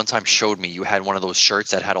Louis one time showed me you had one of those shirts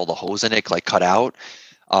that had all the hose in it, like cut out.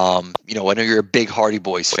 I know you're a big Hardy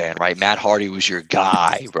Boys fan, right? Matt Hardy was your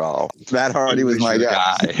guy, bro. Matt Hardy was my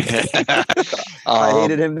guy. I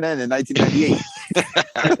hated him then in 1998.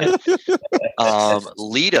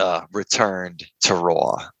 Lita returned to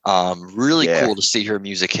Raw. Really cool to see her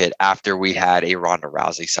music hit after we had a Ronda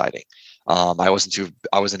Rousey sighting. I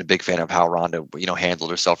wasn't a big fan of how Ronda, handled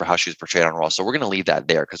herself or how she was portrayed on Raw. So we're going to leave that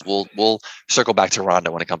there because we'll circle back to Ronda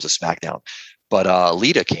when it comes to SmackDown. But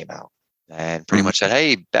Lita came out and pretty much said,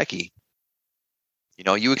 "Hey, Becky,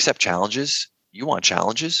 you accept challenges. You want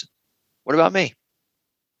challenges. What about me?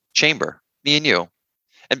 Chamber, me and you."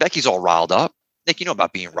 And Becky's all riled up. Nick, you know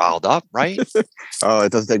about being riled up, right? Oh,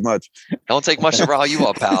 it doesn't take much. Don't take much to rile you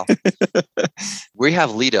up, pal. We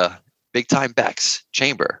have Lita, big time Bex,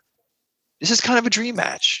 Chamber. This is kind of a dream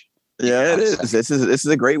match. Yeah, it is. This is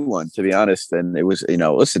a great one, to be honest. And it was,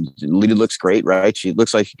 listen, Lita looks great, right? She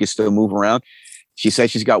looks like she can still move around. She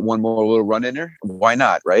says she's got one more little run in her. Why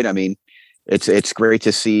not, right? I mean, it's great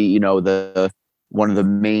to see, the one of the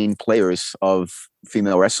main players of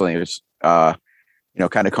female wrestlers, kind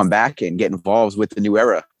of come back and get involved with the new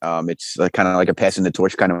era. It's kind of like a passing the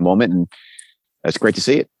torch kind of moment, and it's great to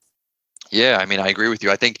see it. Yeah, I mean, I agree with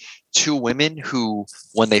you. I think two women who,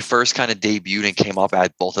 when they first kind of debuted and came up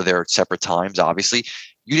at both of their separate times, obviously,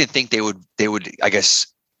 you didn't think they would, I guess,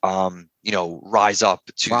 rise up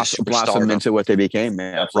to blossom into what they became.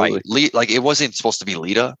 Man, right? Like it wasn't supposed to be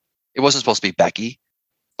Lita, it wasn't supposed to be Becky,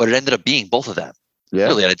 but it ended up being both of them. Yeah,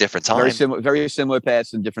 really at a different time. Very similar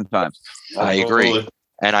paths in different times. I agree,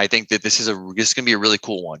 and I think that this is going to be a really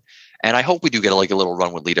cool one. And I hope we do get a little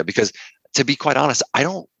run with Lita because, to be quite honest, I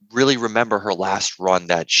don't really remember her last run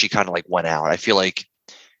that she kind of went out. I feel like,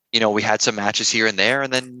 we had some matches here and there,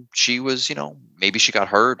 and then she was, maybe she got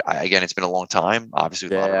hurt. Again, it's been a long time.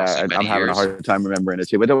 Obviously, I'm having a hard time remembering it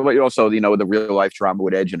too. But also, the real life drama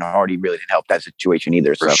with Edge and Hardy really didn't help that situation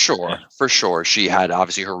either. For sure. She had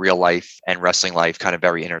obviously her real life and wrestling life kind of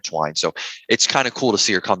very intertwined. So it's kind of cool to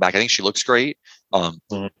see her come back. I think she looks great.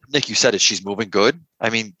 Nick, you said it. She's moving good. I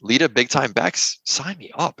mean, Lita, big time Bex, sign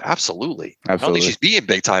me up. Absolutely. I don't think she's being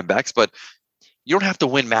big time Bex, but you don't have to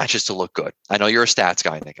win matches to look good. I know you're a stats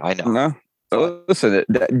guy, Nick. I know. No, listen,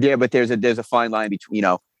 but there's a fine line between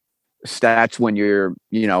stats when you're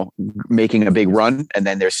making a big run, and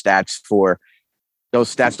then there's stats for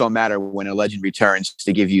those stats don't matter when a legend returns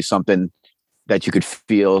to give you something that you could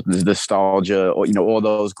feel the nostalgia or all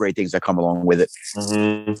those great things that come along with it.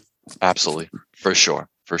 Mm-hmm. Absolutely, for sure.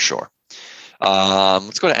 Let's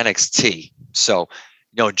go to NXT. So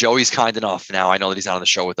Joey's kind enough now. I know that he's not on the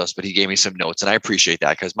show with us, but he gave me some notes, and I appreciate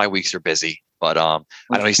that because my weeks are busy. But I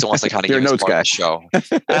know he still wants to kind of give us part of the show.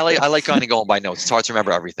 And I like kind of going by notes. It's hard to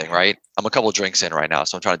remember everything, right? I'm a couple of drinks in right now,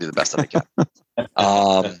 so I'm trying to do the best that I can.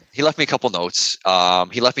 He left me a couple notes.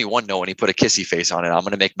 He left me one note, and he put a kissy face on it. I'm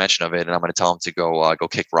going to make mention of it, and I'm going to tell him to go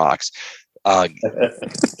kick rocks.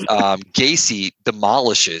 Gacy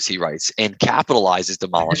demolishes, he writes, and capitalizes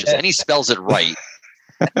demolishes, and he spells it right.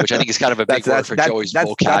 Which I think is kind of a big word for Joey's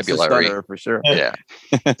vocabulary. That's for sure. Yeah.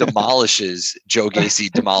 Demolishes Joe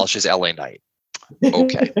Gacy, demolishes LA Knight.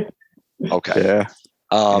 Okay.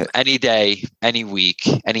 Yeah. Any day, any week,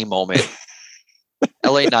 any moment,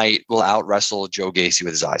 LA Knight will out wrestle Joe Gacy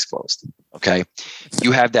with his eyes closed. Okay.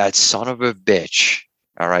 You have that son of a bitch,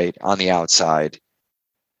 all right, on the outside.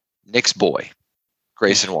 Nick's boy,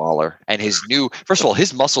 Grayson Waller, and his new, first of all,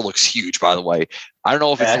 his muscle looks huge, by the way. I don't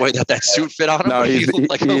know if it's the way that suit fit on him. No, he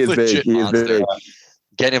looked like a legit monster.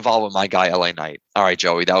 Get involved with my guy, LA Knight. All right,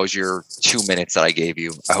 Joey, that was your 2 minutes that I gave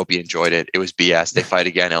you. I hope you enjoyed it. It was BS. They fight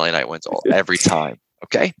again. LA Knight wins every time.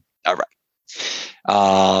 Okay? All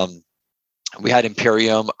right. We had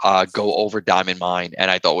Imperium go over Diamond Mine,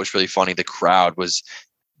 and I thought it was really funny. The crowd was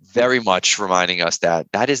very much reminding us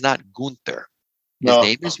that is not Gunther. His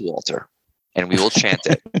name is Walter. And we will chant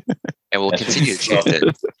it, and we'll continue to chant it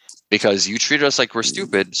because you treated us like we're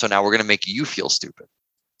stupid. So now we're going to make you feel stupid.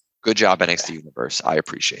 Good job, NXT Universe. I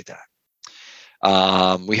appreciate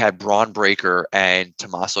that. We had Braun Breaker and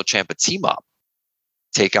Tommaso Ciampa team up,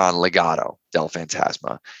 take on Legado del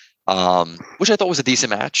Fantasma, which I thought was a decent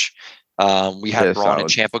match. We had Braun and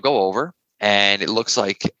Ciampa go over, and it looks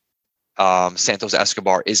like Santos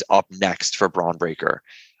Escobar is up next for Braun Breaker.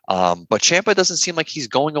 But Ciampa doesn't seem like he's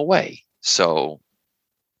going away. So,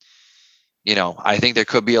 I think there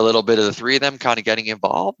could be a little bit of the three of them kind of getting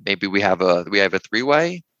involved. Maybe we have a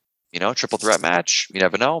three-way, triple threat match. You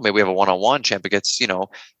never know. Maybe we have a one-on-one. Ciampa gets,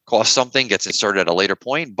 costs something, gets inserted at a later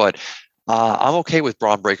point. But I'm okay with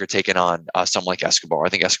Braun Breaker taking on someone like Escobar. I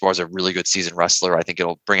think Escobar is a really good seasoned wrestler. I think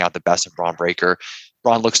it'll bring out the best in Braun Breaker.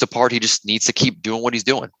 Braun looks the part. He just needs to keep doing what he's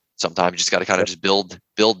doing. Sometimes you just got to kind of just build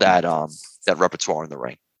that repertoire in the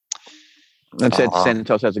ring. And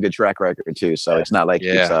Santos has a good track record too, so it's not like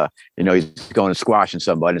he's going to squash and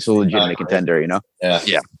somebody. It's a legitimate contender,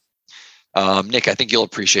 Yeah. Nick, I think you'll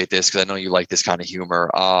appreciate this because I know you like this kind of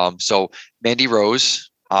humor. So Mandy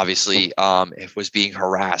Rose obviously was being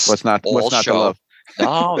harassed. What's not to love?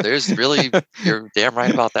 No, there's really, you're damn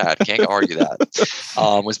right about that. Can't argue that.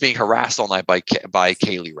 Was being harassed all night by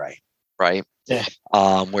Kaylee Ray, right? Yeah.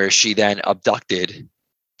 Where she then abducted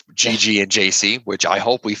Gigi and JC, which I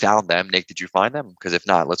hope we found them. Nick, did you find them? Because if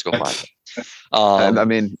not, let's go find them. I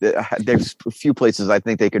mean, there's a few places I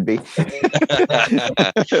think they could be.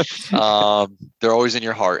 They're always in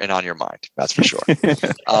your heart and on your mind. That's for sure.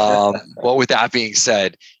 Well, with that being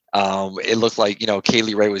said, it looked like,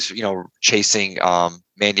 Kaylee Ray was, chasing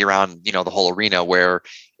Mandy around, the whole arena where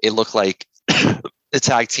it looked like the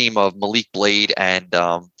tag team of Malik Blade and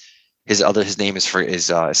his name is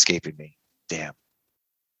escaping me. Damn.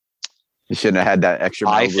 You shouldn't have had that extra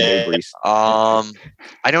grease. I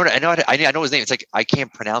know his name. It's like I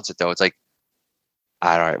can't pronounce it though. It's like,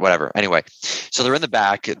 all right, whatever. Anyway, so they're in the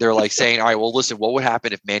back. They're like saying, "All right, well, listen. What would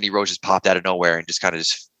happen if Mandy Rose just popped out of nowhere and just kind of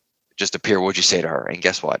just appear? What would you say to her?" And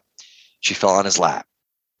guess what? She fell on his lap.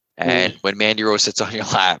 And when Mandy Rose sits on your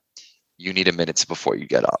lap, you need a minute before you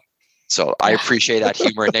get up. So I appreciate that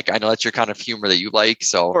humor, Nick. I know that's your kind of humor that you like.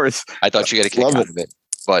 So of course. I thought you got a kick out of it.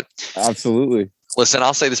 But absolutely. Listen,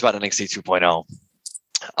 I'll say this about NXT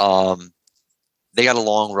 2.0. They got a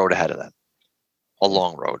long road ahead of them. A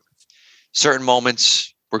long road. Certain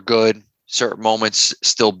moments were good. Certain moments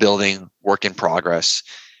still building, work in progress.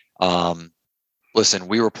 Listen,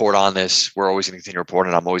 we report on this. We're always going to continue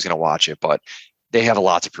reporting. I'm always going to watch it, but they have a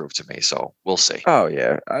lot to prove to me. So we'll see. Oh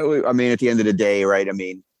yeah. I mean, at the end of the day, right? I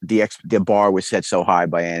mean, the bar was set so high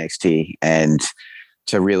by NXT, and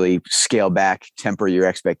to really scale back, temper your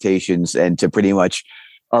expectations, and to pretty much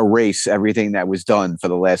erase everything that was done for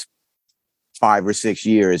the last 5 or 6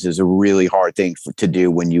 years is a really hard thing to do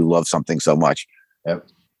when you love something so much. Yep.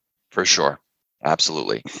 For sure.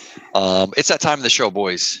 Absolutely. It's that time of the show,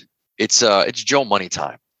 boys. It's Joe Money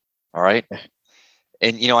time. All right.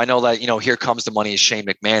 And, I know that, Here Comes the Money is Shane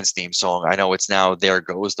McMahon's theme song. I know it's now There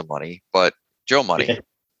Goes the Money, but Joe Money,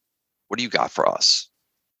 what do you got for us?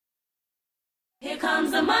 Here comes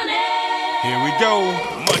the money. Here we go.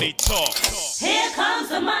 Money talk. Here comes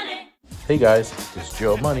the money. Hey guys, it's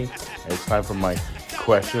Joe Money, and it's time for my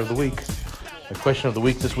question of the week. The question of the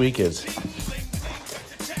week this week is,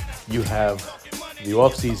 you have the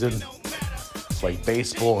off season, it's like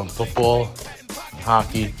baseball and football.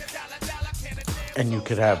 hockey, and you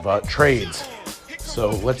could have trades. So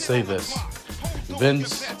let's say this.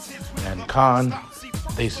 Vince and Khan,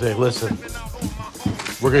 they say, listen,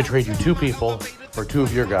 we're going to trade you 2 people for 2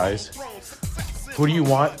 of your guys. Who do you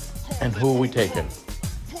want and who are we taking?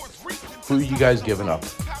 Who are you guys giving up?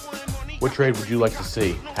 What trade would you like to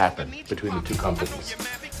see happen between the 2 companies?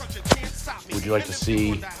 Would you like to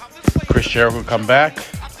see Chris Jericho come back?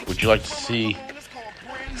 Would you like to see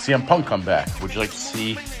CM Punk come back? Would you like to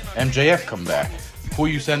see MJF come back? Who are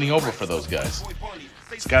you sending over for those guys?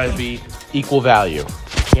 It's got to be equal value.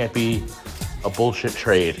 It can't be a bullshit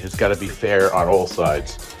trade. It's got to be fair on all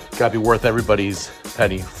sides. It's got to be worth everybody's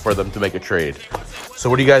penny for them to make a trade. So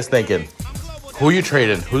what are you guys thinking? Who are you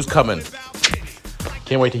trading? Who's coming?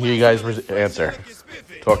 Can't wait to hear you guys' answer.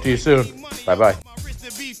 Talk to you soon. Bye-bye.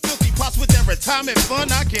 With their retirement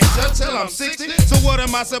fund, I can't judge till I'm 60. So what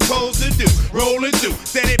am I supposed to do? Rolling through,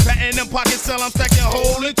 steady patting them pockets till I'm stacking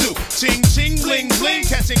hole in 2. Ching ching bling bling,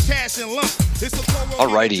 catching cash and lump.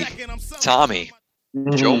 Alrighty, Tommy,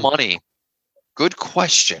 Joe Money. Good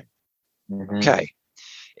question. Okay,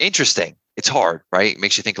 interesting. It's hard, right? It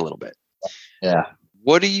makes you think a little bit. Yeah.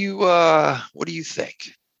 What do you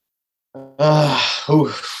think?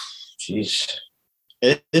 Jeez.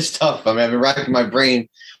 It's tough. I mean, I've been racking my brain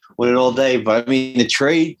with it all day, but I mean, the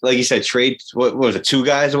trade, like you said, what was it? 2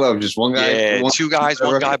 guys? Or just 1 guy? Yeah, 2 guys,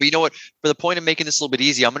 1 guy. But you know what? For the point of making this a little bit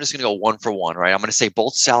easy, I'm just going to go 1 for 1, right? I'm going to say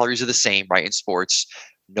both salaries are the same, right? In sports,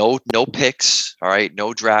 no picks, all right?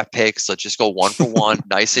 No draft picks. Let's just go 1 for 1,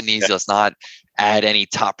 nice and easy. Let's not add any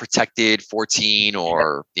top protected 14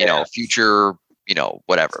 or future,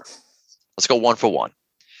 whatever. Let's go 1 for 1.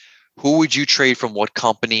 Who would you trade from what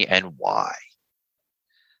company and why?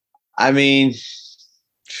 I mean,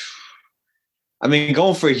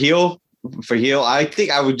 going for heel, I think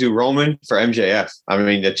I would do Roman for MJF. I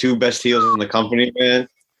mean, the 2 best heels in the company, man.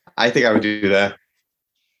 I think I would do that.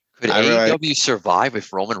 Could AEW survive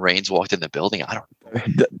if Roman Reigns walked in the building? I don't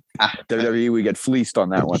know. WWE would get fleeced on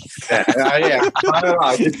that one. Yeah. I don't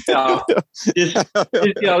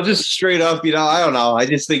know. Just straight up, I don't know. I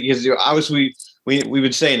just think because obviously we've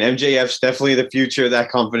been saying MJF's definitely the future of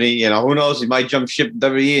that company. Who knows? He might jump ship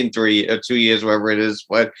WWE in 3 or 2 years, whatever it is.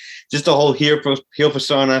 But just the whole heel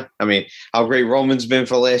persona. I mean, how great Roman's been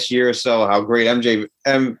for the last year or so. How great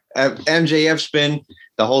MJF's been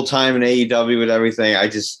the whole time in AEW with everything. I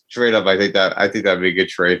just straight up, I think that'd be a good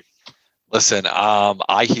trade. Listen,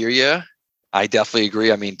 I hear you. I definitely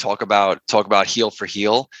agree. I mean, talk about heel for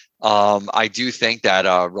heel. I do think that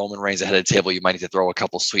Roman Reigns ahead of the table. You might need to throw a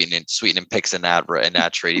couple sweetening picks in that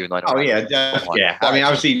trade, even though I don't yeah. I mean,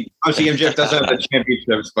 obviously MJF doesn't have the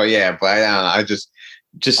championships, but yeah. But I don't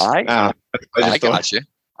know.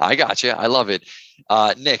 I got you. I love it.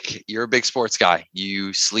 Nick, you're a big sports guy.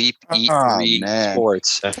 You sleep, eat, breathe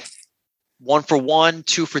sports. 1 for 1,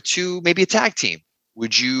 2 for 2, maybe a tag team.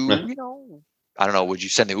 Would you, I don't know. Would you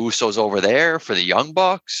send the Usos over there for the Young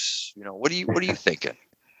Bucks? What are you thinking?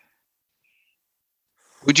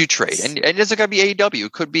 Would you trade? And it doesn't got to be AEW.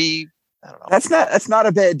 It could be, I don't know. That's not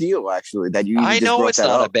a bad deal, actually. That you. I know it's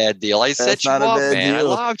not up. a bad deal. I set you up, man.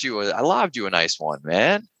 Deal. I loved you a nice one,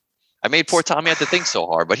 man. I made poor Tommy have to think so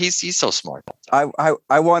hard, but he's so smart. I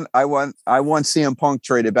want CM Punk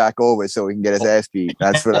traded back over so he can get his ass beat.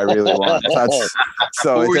 That's what I really want.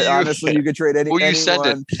 Honestly, you could trade anyone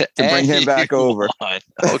to bring him back over.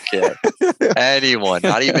 Okay, anyone.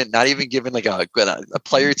 Not even given like a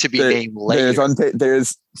player to be named later.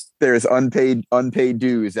 There's unpaid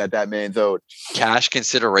dues that man's owed. Cash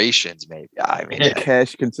considerations, maybe. I mean,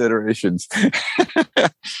 cash considerations.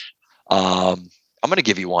 I'm going to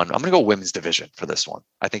give you one. I'm going to go women's division for this one.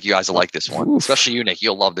 I think you guys will like this one, especially you, Nick.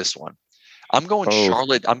 You'll love this one. I'm going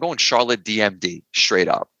Charlotte. I'm going Charlotte DMD straight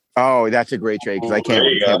up. Oh, that's a great trade because I can't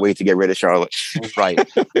wait to get rid of Charlotte. Right.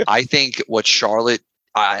 I think what Charlotte.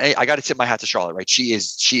 I got to tip my hat to Charlotte. Right. She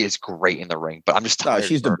is great in the ring, but I'm just tired.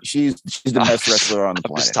 She's the best wrestler on the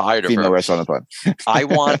planet. I'm just tired of female her. wrestler on the planet. I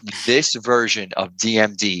want this version of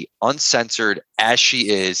DMD uncensored as she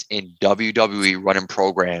is in WWE running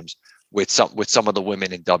programs. With some of the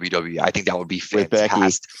women in WWE. I think that would be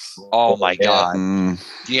fantastic. Oh my God.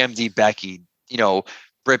 DMD Becky,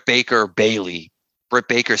 Britt Baker, Bailey, Britt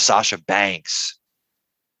Baker, Sasha Banks.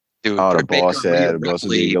 Dude,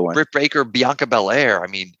 Britt Baker, Bianca Belair. I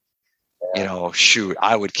mean, shoot,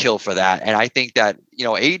 I would kill for that. And I think that,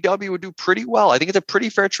 AEW would do pretty well. I think it's a pretty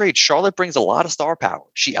fair trade. Charlotte brings a lot of star power.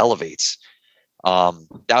 She elevates. That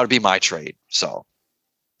would be my trade. So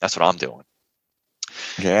that's what I'm doing.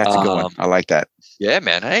 Yeah, that's a good one. I like that. Yeah,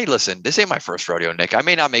 man. Hey, listen, this ain't my first rodeo, Nick. I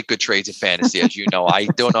may not make good trades in fantasy, as you know. I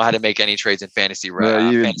don't know how to make any trades in fantasy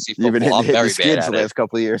fantasy football. You've been I'm hitting very the skids bad the at last it.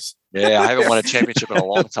 couple of years. Yeah, I haven't won a championship in a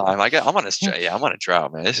long time. I'm on a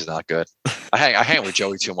drought, man. This is not good. I hang with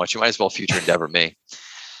Joey too much. You might as well future endeavor me.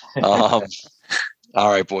 All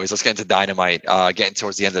right, boys, let's get into Dynamite. Getting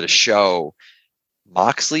towards the end of the show.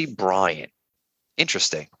 Moxley, Bryan.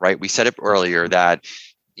 Interesting, right? We said it earlier that,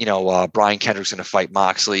 Brian Kendrick's going to fight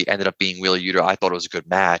Moxley. Ended up being Wheeler Yuta. I thought it was a good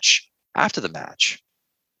match. After the match,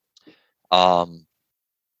 Bryan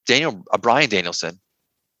Danielson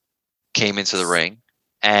came into the ring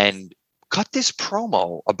and cut this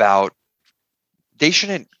promo about they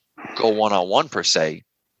shouldn't go one-on-one per se.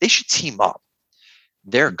 They should team up.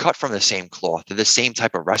 They're cut from the same cloth. They're the same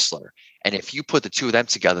type of wrestler. And if you put the two of them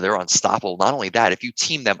together, they're unstoppable. Not only that, if you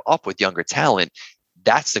team them up with younger talent,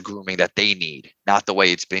 that's the grooming that they need, not the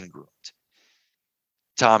way it's been groomed.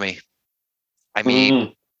 Tommy, I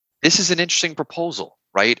mean, this is an interesting proposal,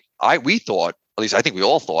 right? We thought, at least I think we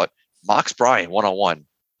all thought, Mox Bryan one-on-one.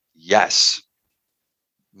 Yes.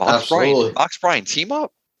 Mox Bryan team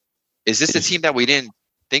up? Is this the team that we didn't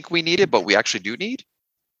think we needed, but we actually do need?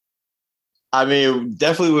 I mean, it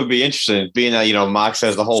definitely would be interesting, being that, Mox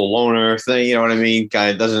has the whole loner thing, you know what I mean? Kind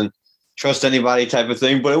of doesn't trust anybody type of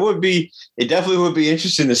thing. But it definitely would be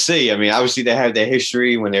interesting to see. I mean, obviously they have their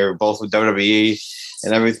history when they were both with WWE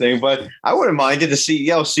and everything, but I wouldn't mind it to see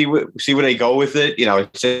where they go with it.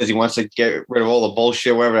 It says he wants to get rid of all the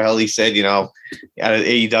bullshit, whatever the hell he said, out of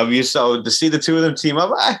AEW. So to see the two of them team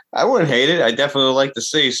up, I wouldn't hate it. I definitely would like to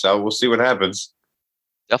see. So we'll see what happens.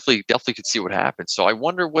 Definitely could see what happens. So I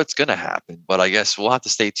wonder what's going to happen, but I guess we'll have to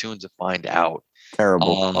stay tuned to find out.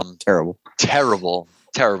 Terrible.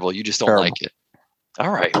 Terrible. You just don't like it. All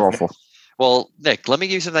right. Awful. Well, Nick, let me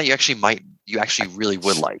give you something that you actually really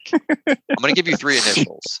would like. I'm going to give you 3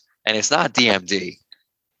 initials, and it's not DMD.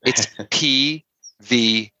 It's PVZ.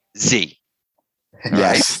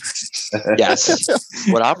 Yes. Right? Yes.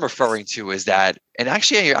 What I'm referring to is that, and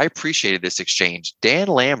actually I appreciated this exchange. Dan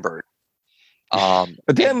Lambert.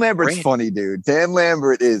 But Dan Lambert's funny, dude. Dan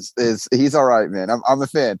Lambert is he's all right, man. I'm a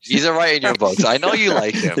fan. He's all right in your books. I know you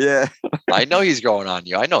like him. Yeah. I know he's growing on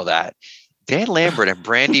you. I know that. Dan Lambert and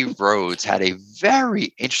Brandy Rhodes had a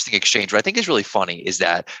very interesting exchange. What I think is really funny is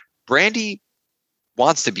that Brandy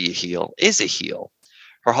wants to be a heel, is a heel.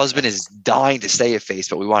 Her husband is dying to stay a face,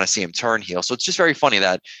 but we want to see him turn heel. So it's just very funny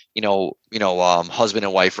that, husband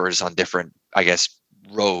and wife are just on different, I guess,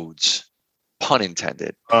 roads. Pun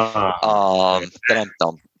intended. But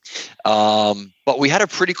we had a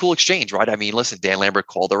pretty cool exchange, right? I mean, listen, Dan Lambert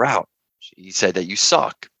called her out. He said that you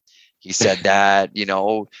suck. He said that,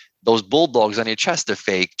 those bulldogs on your chest are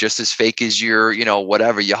fake, just as fake as your,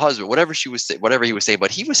 whatever, your husband, whatever he was saying.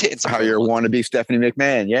 But he was hitting some. How you want to be Stephanie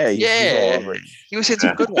McMahon? Yeah, he was hitting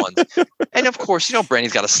some good ones. And of course,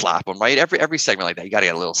 Brandy's got to slap him, right? Every segment like that, you got to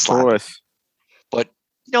get a little slap. But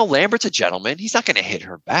Lambert's a gentleman. He's not going to hit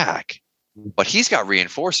her back. But he's got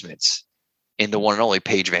reinforcements in the one and only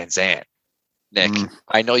Paige Van Zandt. Nick,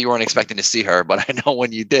 I know you weren't expecting to see her, but I know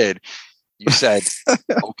when you did, you said,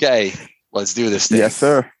 okay, let's do this thing. Yes,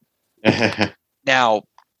 sir. Now,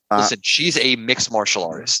 listen, she's a mixed martial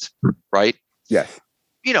artist, right? Yes.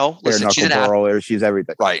 Listen, she's an athlete. She's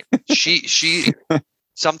everything. Right. She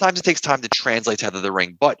sometimes it takes time to translate to the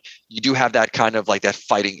ring, but you do have that kind of like that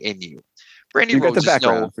fighting in you. Brandy Rhodes is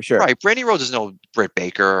for sure. Right. Brandy Rhodes is no Britt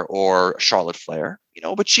Baker or Charlotte Flair,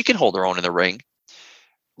 but she can hold her own in the ring.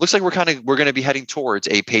 Looks like we're going to be heading towards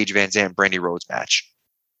a Paige Van Zandt Brandy Rhodes match.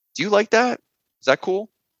 Do you like that? Is that cool?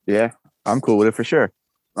 Yeah, I'm cool with it for sure.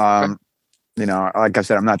 Okay. Like I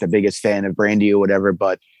said, I'm not the biggest fan of Brandy or whatever,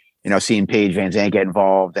 but seeing Paige Van Zandt get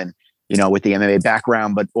involved and with the MMA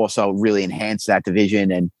background, but also really enhance that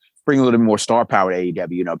division and bring a little bit more star power to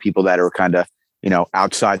AEW. People that are kind of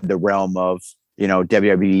outside the realm of,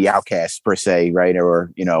 WWE outcasts per se, right?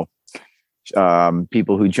 Or,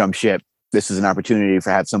 people who jump ship. This is an opportunity for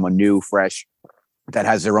have someone new, fresh, that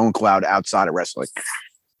has their own cloud outside of wrestling.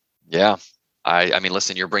 Yeah. I mean,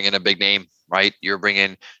 listen, you're bringing a big name, right? You're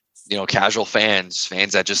bringing, casual fans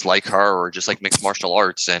that just like her or just like mixed martial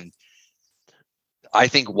arts. And I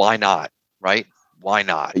think why not, right? Why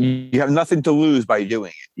not? You have nothing to lose by doing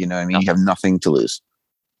it. You know what I mean? You have nothing to lose.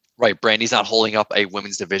 Right. Brandy's not holding up a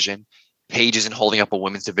women's division. Paige isn't holding up a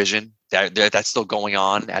women's division. That's still going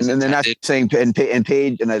on. And they're not saying, and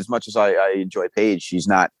Paige, and as much as I enjoy Paige, she's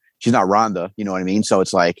not Ronda. You know what I mean? So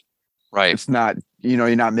it's like, right. It's not,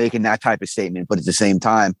 you're not making that type of statement, but at the same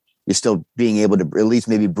time, you're still being able to at least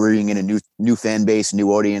maybe bring in a new fan base,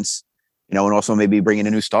 new audience, and also maybe bring in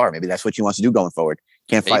a new star. Maybe that's what she wants to do going forward.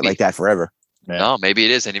 Can't fight like that forever. No, maybe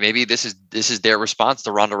it is, and maybe this is their response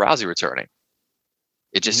to Ronda Rousey returning.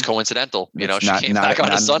 It's just coincidental, she came back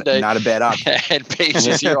on a Sunday, not a bad option, and Paige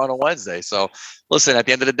is here on a Wednesday. So, listen, at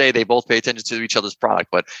the end of the day, they both pay attention to each other's product,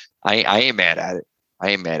 but I ain't mad at it.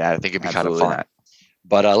 I think it'd be kind of fun. Not.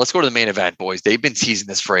 But let's go to the main event, boys. They've been teasing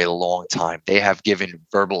this for a long time. They have given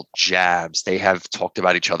verbal jabs. They have talked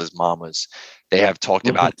about each other's mamas. They have talked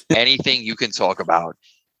about anything you can talk about.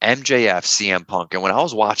 MJF, CM Punk. And when I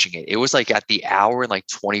was watching it, it was like at the hour and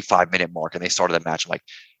 25-minute mark, and they started the match. I'm like,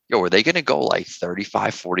 yo, are they going to go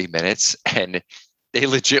 35, 40 minutes? And they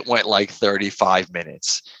legit went 35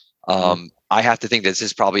 minutes. I have to think this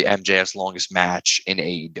is probably MJF's longest match in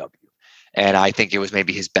AEW. And I think it was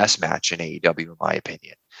maybe his best match in AEW, in my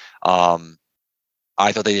opinion.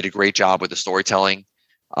 I thought they did a great job with the storytelling.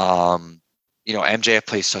 MJF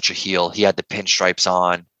plays such a heel. He had the pinstripes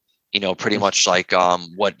on, pretty much like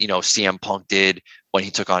what CM Punk did when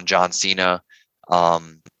he took on John Cena. I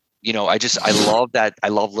love that. I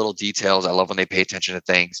love little details. I love when they pay attention to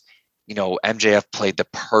things. MJF played the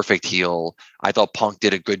perfect heel. I thought Punk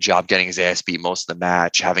did a good job getting his ass beat most of the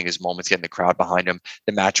match, having his moments, getting the crowd behind him.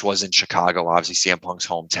 The match was in Chicago, obviously CM Punk's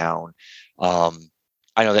hometown.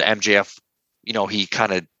 I know that MJF, he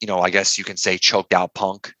kind of, I guess you can say choked out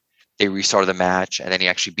Punk. They restarted the match, and then he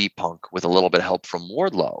actually beat Punk with a little bit of help from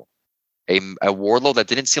Wardlow. A Wardlow that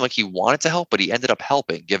didn't seem like he wanted to help, but he ended up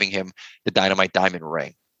helping, giving him the Dynamite Diamond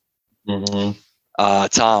ring.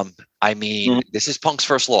 Tom, this is Punk's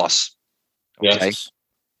first loss. Okay. Yes.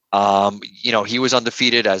 He was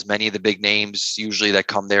undefeated, as many of the big names usually that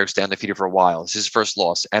come there stay undefeated for a while. This is his first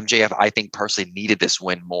loss. MJF, I think, personally needed this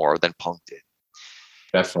win more than Punk did.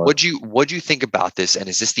 Definitely. What'd you think about this? And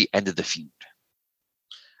is this the end of the feud?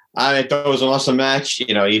 I thought it was an awesome match.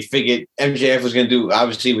 You figured MJF was going to do,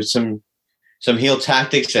 obviously, with some heel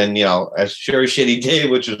tactics, and as sure as shit he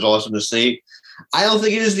did, which was awesome to see. I don't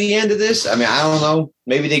think it is the end of this. I don't know.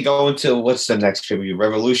 Maybe they go into what's the next pay-per-view,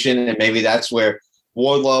 Revolution, and maybe that's where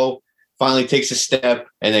Wardlow finally takes a step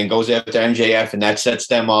and then goes after MJF, and that sets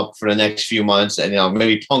them up for the next few months. And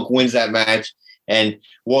maybe Punk wins that match, and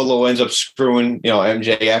Wardlow ends up screwing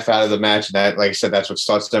MJF out of the match. And that, like I said, that's what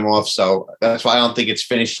starts them off. So that's why I don't think it's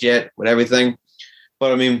finished yet with everything.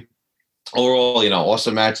 But overall,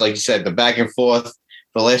 awesome match. Like you said, the back and forth.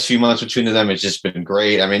 The last few months between them has just been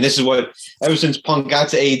great. This is what, ever since Punk got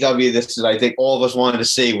to AEW, this is, I think, all of us wanted to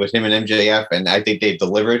see with him and MJF, and I think they've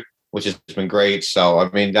delivered, which has been great. So,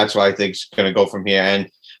 that's what I think is going to go from here. And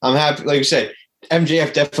I'm happy, like you said,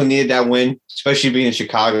 MJF definitely needed that win, especially being in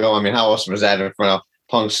Chicago. How awesome was that in front of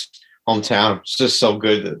Punk's hometown? It's just so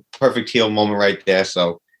good. The perfect heel moment right there.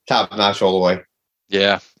 So, top notch all the way.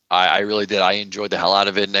 Yeah, I really did. I enjoyed the hell out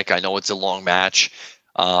of it, Nick. I know it's a long match.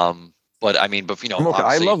 But I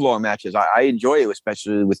love long matches. I enjoy it,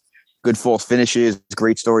 especially with good false finishes,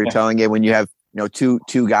 great storytelling. And when you have two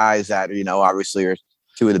guys that obviously are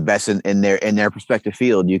two of the best in their respective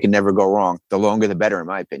field, you can never go wrong. The longer, the better, in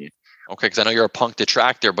my opinion. Okay, because I know you're a Punk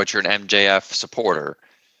detractor, but you're an MJF supporter.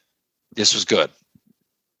 This was good.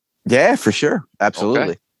 Yeah, for sure,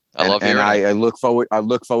 absolutely. Okay. I love hearing it. I look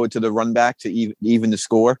forward to the run back to even the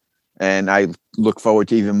score, and I look forward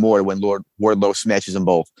to even more when Wardlow smashes them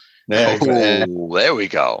both. Oh, there we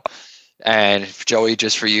go. And Joey,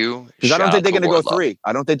 just for you, because I don't think they're going to go three.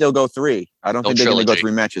 I don't think they'll go three. I don't think they're going to go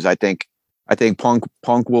three matches. I think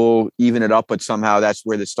Punk will even it up, but somehow that's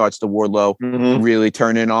where it starts the Wardlow really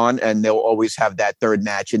turning on, and they'll always have that third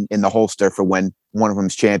match in the holster for when one of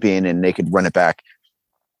them's champion and they could run it back.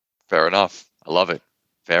 Fair enough. I love it.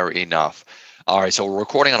 Fair enough. All right, so we're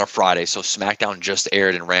recording on a Friday, so SmackDown just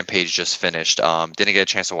aired and Rampage just finished. Didn't get a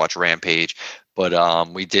chance to watch Rampage, but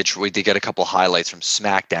we did get a couple highlights from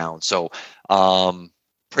SmackDown. So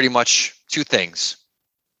pretty much two things.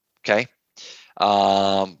 Okay.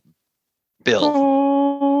 Bill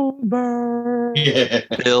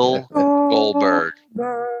Goldberg.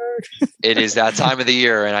 It is that time of the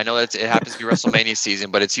year, and I know that it happens to be WrestleMania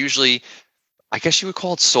season, but it's usually, I guess you would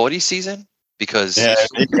call it Saudi season, because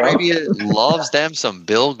Arabia loves them some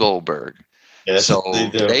Bill Goldberg. Yes, so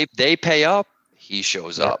they pay up, he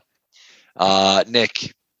shows up.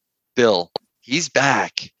 Nick, Bill, he's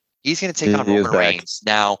back. He's going to take on Roman Reigns.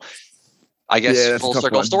 Now, I guess full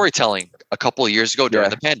circle storytelling. A couple of years ago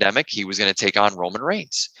during the pandemic, he was going to take on Roman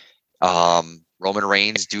Reigns. Roman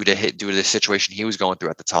Reigns, due to the situation he was going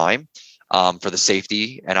through at the time, for the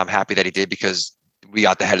safety, and I'm happy that he did, because we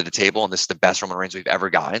got the head of the table, and this is the best Roman Reigns we've ever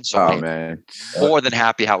gotten. So I'm more than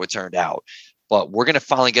happy how it turned out. But we're going to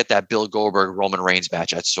finally get that Bill Goldberg Roman Reigns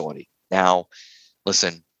match at Saudi. Now,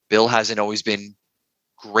 listen, Bill hasn't always been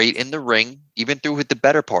great in the ring, even through the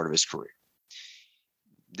better part of his career.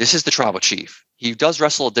 this is the Tribal Chief. He does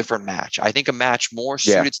wrestle a different match. I think a match more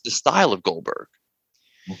suited to the style of Goldberg.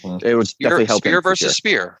 It would definitely help Spear him for versus sure.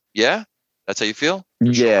 Spear. Yeah, that's how you feel.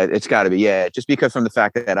 Yeah, it's got to be. Yeah, just because from the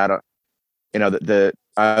fact that I don't,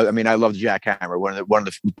 I mean, I love the jackhammer, one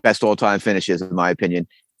of the best all time finishes in my opinion.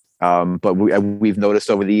 But we've noticed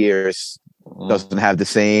over the years doesn't have the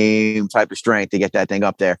same type of strength to get that thing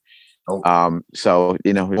up there. So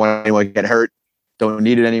you know, we want anyone to get hurt, don't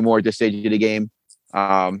need it anymore at this stage of the game.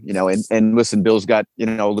 You know, and listen, Bill's got, you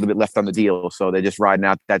know, a little bit left on the deal, so they're just riding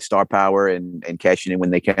out that star power and cashing in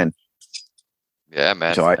when they can. Yeah,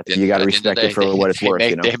 man. So you got to respect it for what it's worth.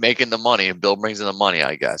 You know, they're making the money, and Bill brings in the money,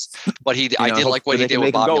 I guess. But I did like what he did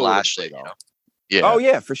with Bobby Bobby Lashley. You know? Yeah. Oh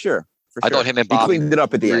yeah, for sure. I thought him and Bobby he cleaned it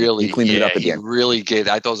up at the end. He cleaned it up at the end. Really did.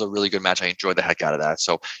 I thought it was a really good match. I enjoyed the heck out of that.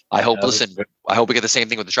 So I hope. I hope we get the same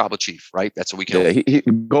thing with the Tribal Chief. Right? That's what we can. Yeah,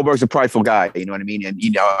 Goldberg's a prideful guy. You know what I mean? And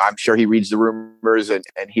you know, I'm sure he reads the rumors and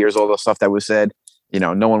hears all the stuff that was said. You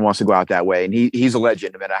know, no one wants to go out that way. And he's a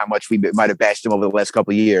legend. No matter how much we might have bashed him over the last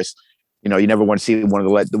couple of years, you know, you never want to see one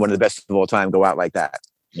of the best of all time go out like that.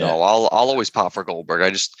 Yeah. No, I'll always pop for Goldberg.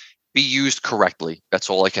 I just be used correctly. That's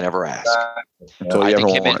all I can ever ask.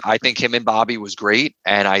 I think him and Bobby was great,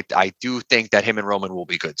 and I do think that him and Roman will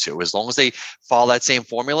be good too. As long as they follow that same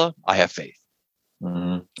formula, I have faith.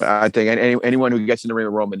 Mm-hmm. I think anyone who gets in the ring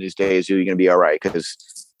with Roman these days, you're going to be all right, because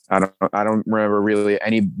I don't remember really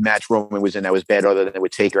any match Roman was in that was bad other than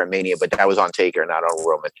with Taker at Mania, but that was on Taker, not on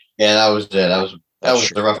Roman. Yeah, that was it. That was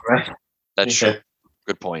the rough match. That's true.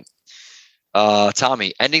 Good point.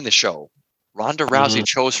 Tommy, ending the show. Ronda Rousey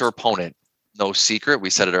chose her opponent. No secret. We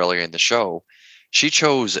said it earlier in the show. She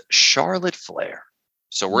chose Charlotte Flair.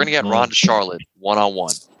 So we're going to get Ronda Charlotte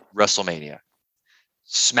one-on-one. WrestleMania.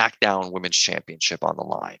 SmackDown Women's Championship on the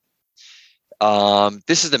line.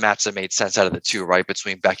 This is the match that made sense out of the two, right?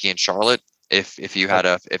 Between Becky and Charlotte. If you had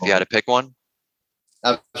to pick one.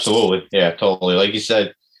 Absolutely. Yeah, totally. Like you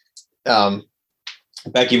said,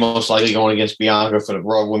 Becky most likely going against Bianca for the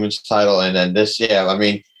Raw Women's title. And then this, I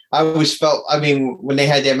mean, I always felt, when they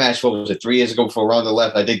had their match, what was it, 3 years ago before Ronda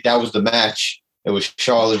left, I think that was the match. It was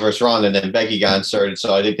Charlotte versus Ronda, and then Becky got inserted.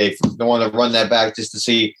 So I think they want to run that back just to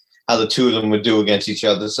see how the two of them would do against each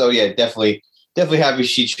other. So, yeah, definitely happy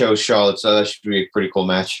she chose Charlotte. So that should be a pretty cool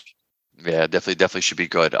match. Yeah, definitely should be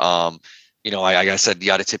good. You know, like I said, you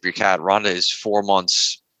got to tip your cat. Ronda is 4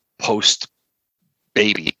 months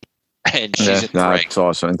post-baby, and she's in the ring. It's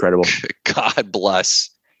awesome. Incredible. God bless.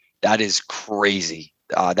 That is crazy.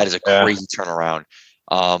 That is a crazy turnaround.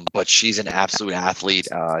 But she's an absolute athlete.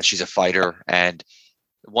 She's a fighter. And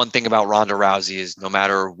one thing about Ronda Rousey is no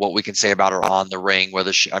matter what we can say about her on the ring, on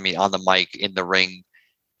the mic, in the ring,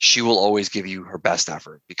 she will always give you her best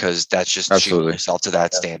effort, because that's just she holds herself to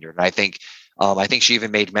that standard. And I think she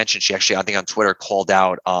even made mention. She actually, I think on Twitter, called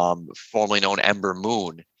out formerly known Ember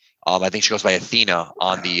Moon. I think she goes by Athena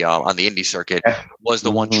on the indie circuit, was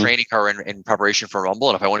the one training her in preparation for Rumble.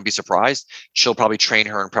 And if I wouldn't be surprised, she'll probably train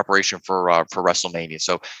her in preparation for WrestleMania.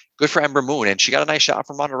 So good for Ember Moon. And she got a nice shot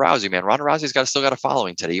from Ronda Rousey, man. Ronda Rousey's still got a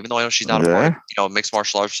following today, even though I know she's not a part of, mixed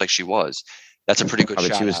martial arts like she was. That's a pretty good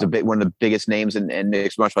shot. She was one of the biggest names in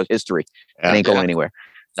mixed martial arts history. It ain't going anywhere.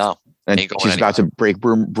 No. And she's about to break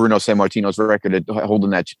Bruno Sammartino's record at holding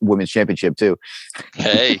that women's championship too.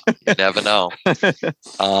 Hey, you never know.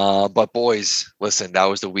 But boys, listen, that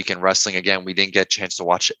was the weekend wrestling. Again, we didn't get a chance to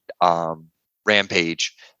watch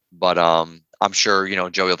Rampage, but I'm sure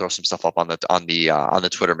Joey will throw some stuff up on the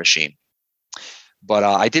Twitter machine. But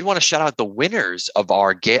I did want to shout out the winners of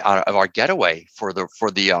our getaway for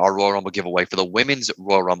our Royal Rumble giveaway for the Women's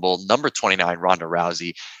Royal Rumble, number 29, Ronda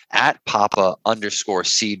Rousey, at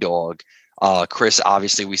Papa_CDog. Chris,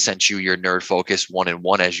 obviously we sent you your Nerd Focus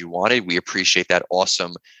 1-in-1 as you wanted. We appreciate that.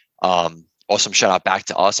 Awesome shout out back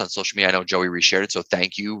to us on social media. I know Joey reshared it, so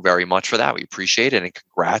thank you very much for that. We appreciate it, and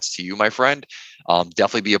congrats to you, my friend.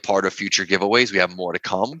 Definitely be a part of future giveaways. We have more to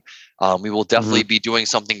come. We will definitely be doing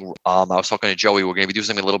something. I was talking to Joey. We're going to be doing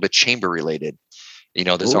something a little bit chamber related.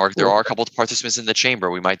 There are a couple of participants in the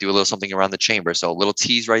chamber. We might do a little something around the chamber. So a little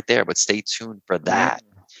tease right there, but stay tuned for that.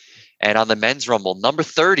 And on the men's rumble, number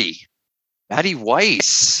 30, Matty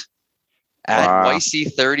Weiss at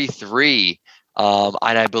Weissy33. And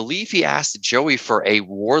I believe he asked Joey for a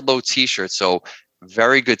Wardlow t-shirt. So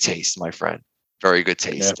very good taste, my friend. Very good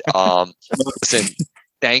taste. Yeah. Listen,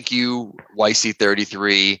 thank you,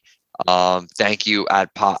 Weissy33. Thank you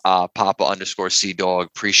at Papa_CDog.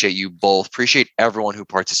 Appreciate you both. Appreciate everyone who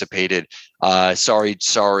participated. Sorry,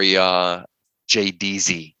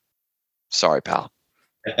 JDZ. Sorry, pal.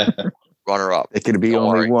 Runner up. It could be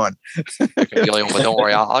only one. It could be only one, but don't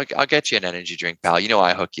worry. I'll get you an energy drink, pal.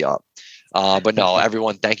 I hook you up. But no,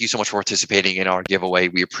 everyone, thank you so much for participating in our giveaway.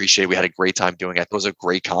 We appreciate it. We had a great time doing it. It was a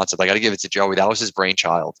great concept. I got to give it to Joey. That was his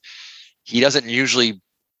brainchild. He doesn't usually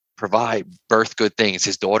birth good things,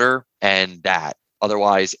 his daughter and that.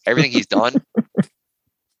 Otherwise, everything he's done,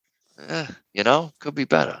 could be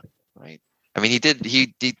better, right? I mean, he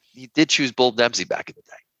did choose Bull Dempsey back in the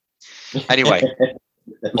day. Anyway,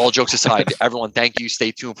 all jokes aside, everyone, thank you.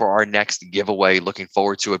 Stay tuned for our next giveaway. Looking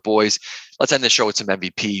forward to it, boys. Let's end the show with some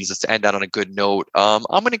MVPs. Let's end that on a good note. I'm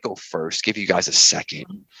going to go first. Give you guys a second.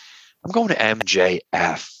 I'm going to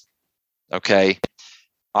MJF. Okay.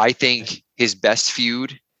 I think his best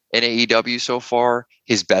feud in AEW so far,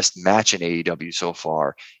 his best match in AEW so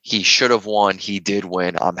far. He should have won. He did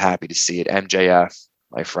win. I'm happy to see it. MJF,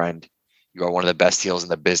 my friend, you are one of the best heels in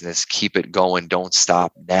the business. Keep it going. Don't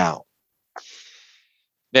stop now.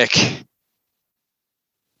 Nick,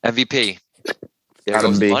 MVP. There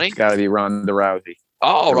goes the money. Gotta be Ronda Rousey.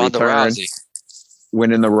 Oh, Ronda Rousey.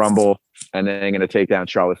 Winning the Rumble and then going to take down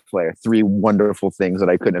Charlotte Flair. 3 wonderful things that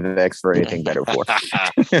I couldn't have asked for anything better for.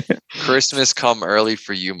 Christmas come early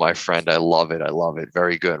for you, my friend. I love it. I love it.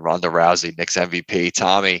 Very good. Ronda Rousey, Nick's MVP.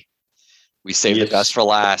 Tommy, we saved the best for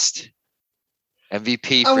last.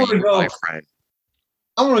 MVP for you, my friend.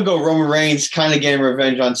 I'm going to go Roman Reigns, kind of getting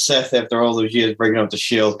revenge on Seth after all those years breaking up the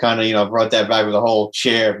Shield. Kind of, brought that back with the whole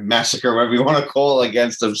chair massacre, whatever you want to call it,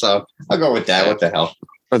 against him. So I'll go with that. What the hell?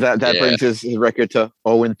 But that brings his record to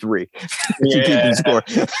 0-3. Yeah. Score.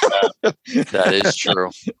 That is true.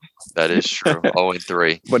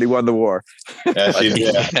 0-3. But he won the war. Yes, he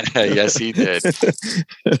did. Yes, he did.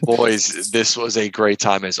 Boys, this was a great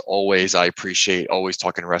time as always. I appreciate always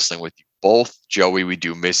talking wrestling with you both. Joey, we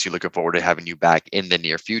do miss you. Looking forward to having you back in the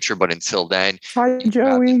near future. But until then, hi,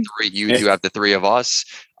 Joey. You do have the 3 of us.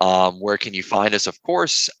 Where can you find us? Of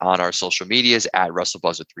course, on our social medias at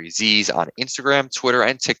WrestleBuzz with 3 Z's, on Instagram, Twitter,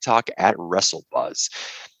 and TikTok at WrestleBuzz.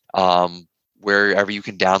 Wherever you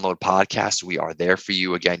can download podcasts, we are there for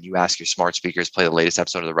you. Again, you ask your smart speakers, play the latest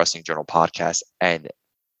episode of the Wrestling Journal podcast, and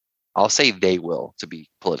I'll say they will, to be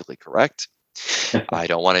politically correct. I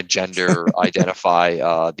don't want to gender identify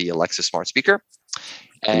the Alexa smart speaker.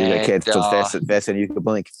 And, you get canceled fast and you can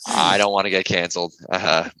blink. I don't want to get canceled.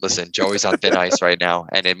 Listen, Joey's on thin ice right now,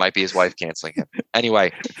 and it might be his wife canceling him.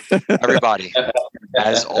 Anyway, everybody,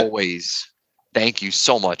 as always, thank you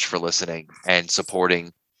so much for listening and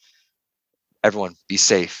supporting. Everyone, be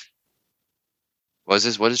safe. What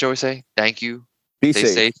does Joey say? Thank you. Be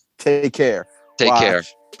safe. Take care. Take care.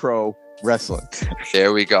 Pro wrestling.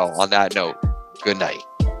 There we go. On that note, good night.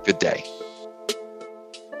 Good day.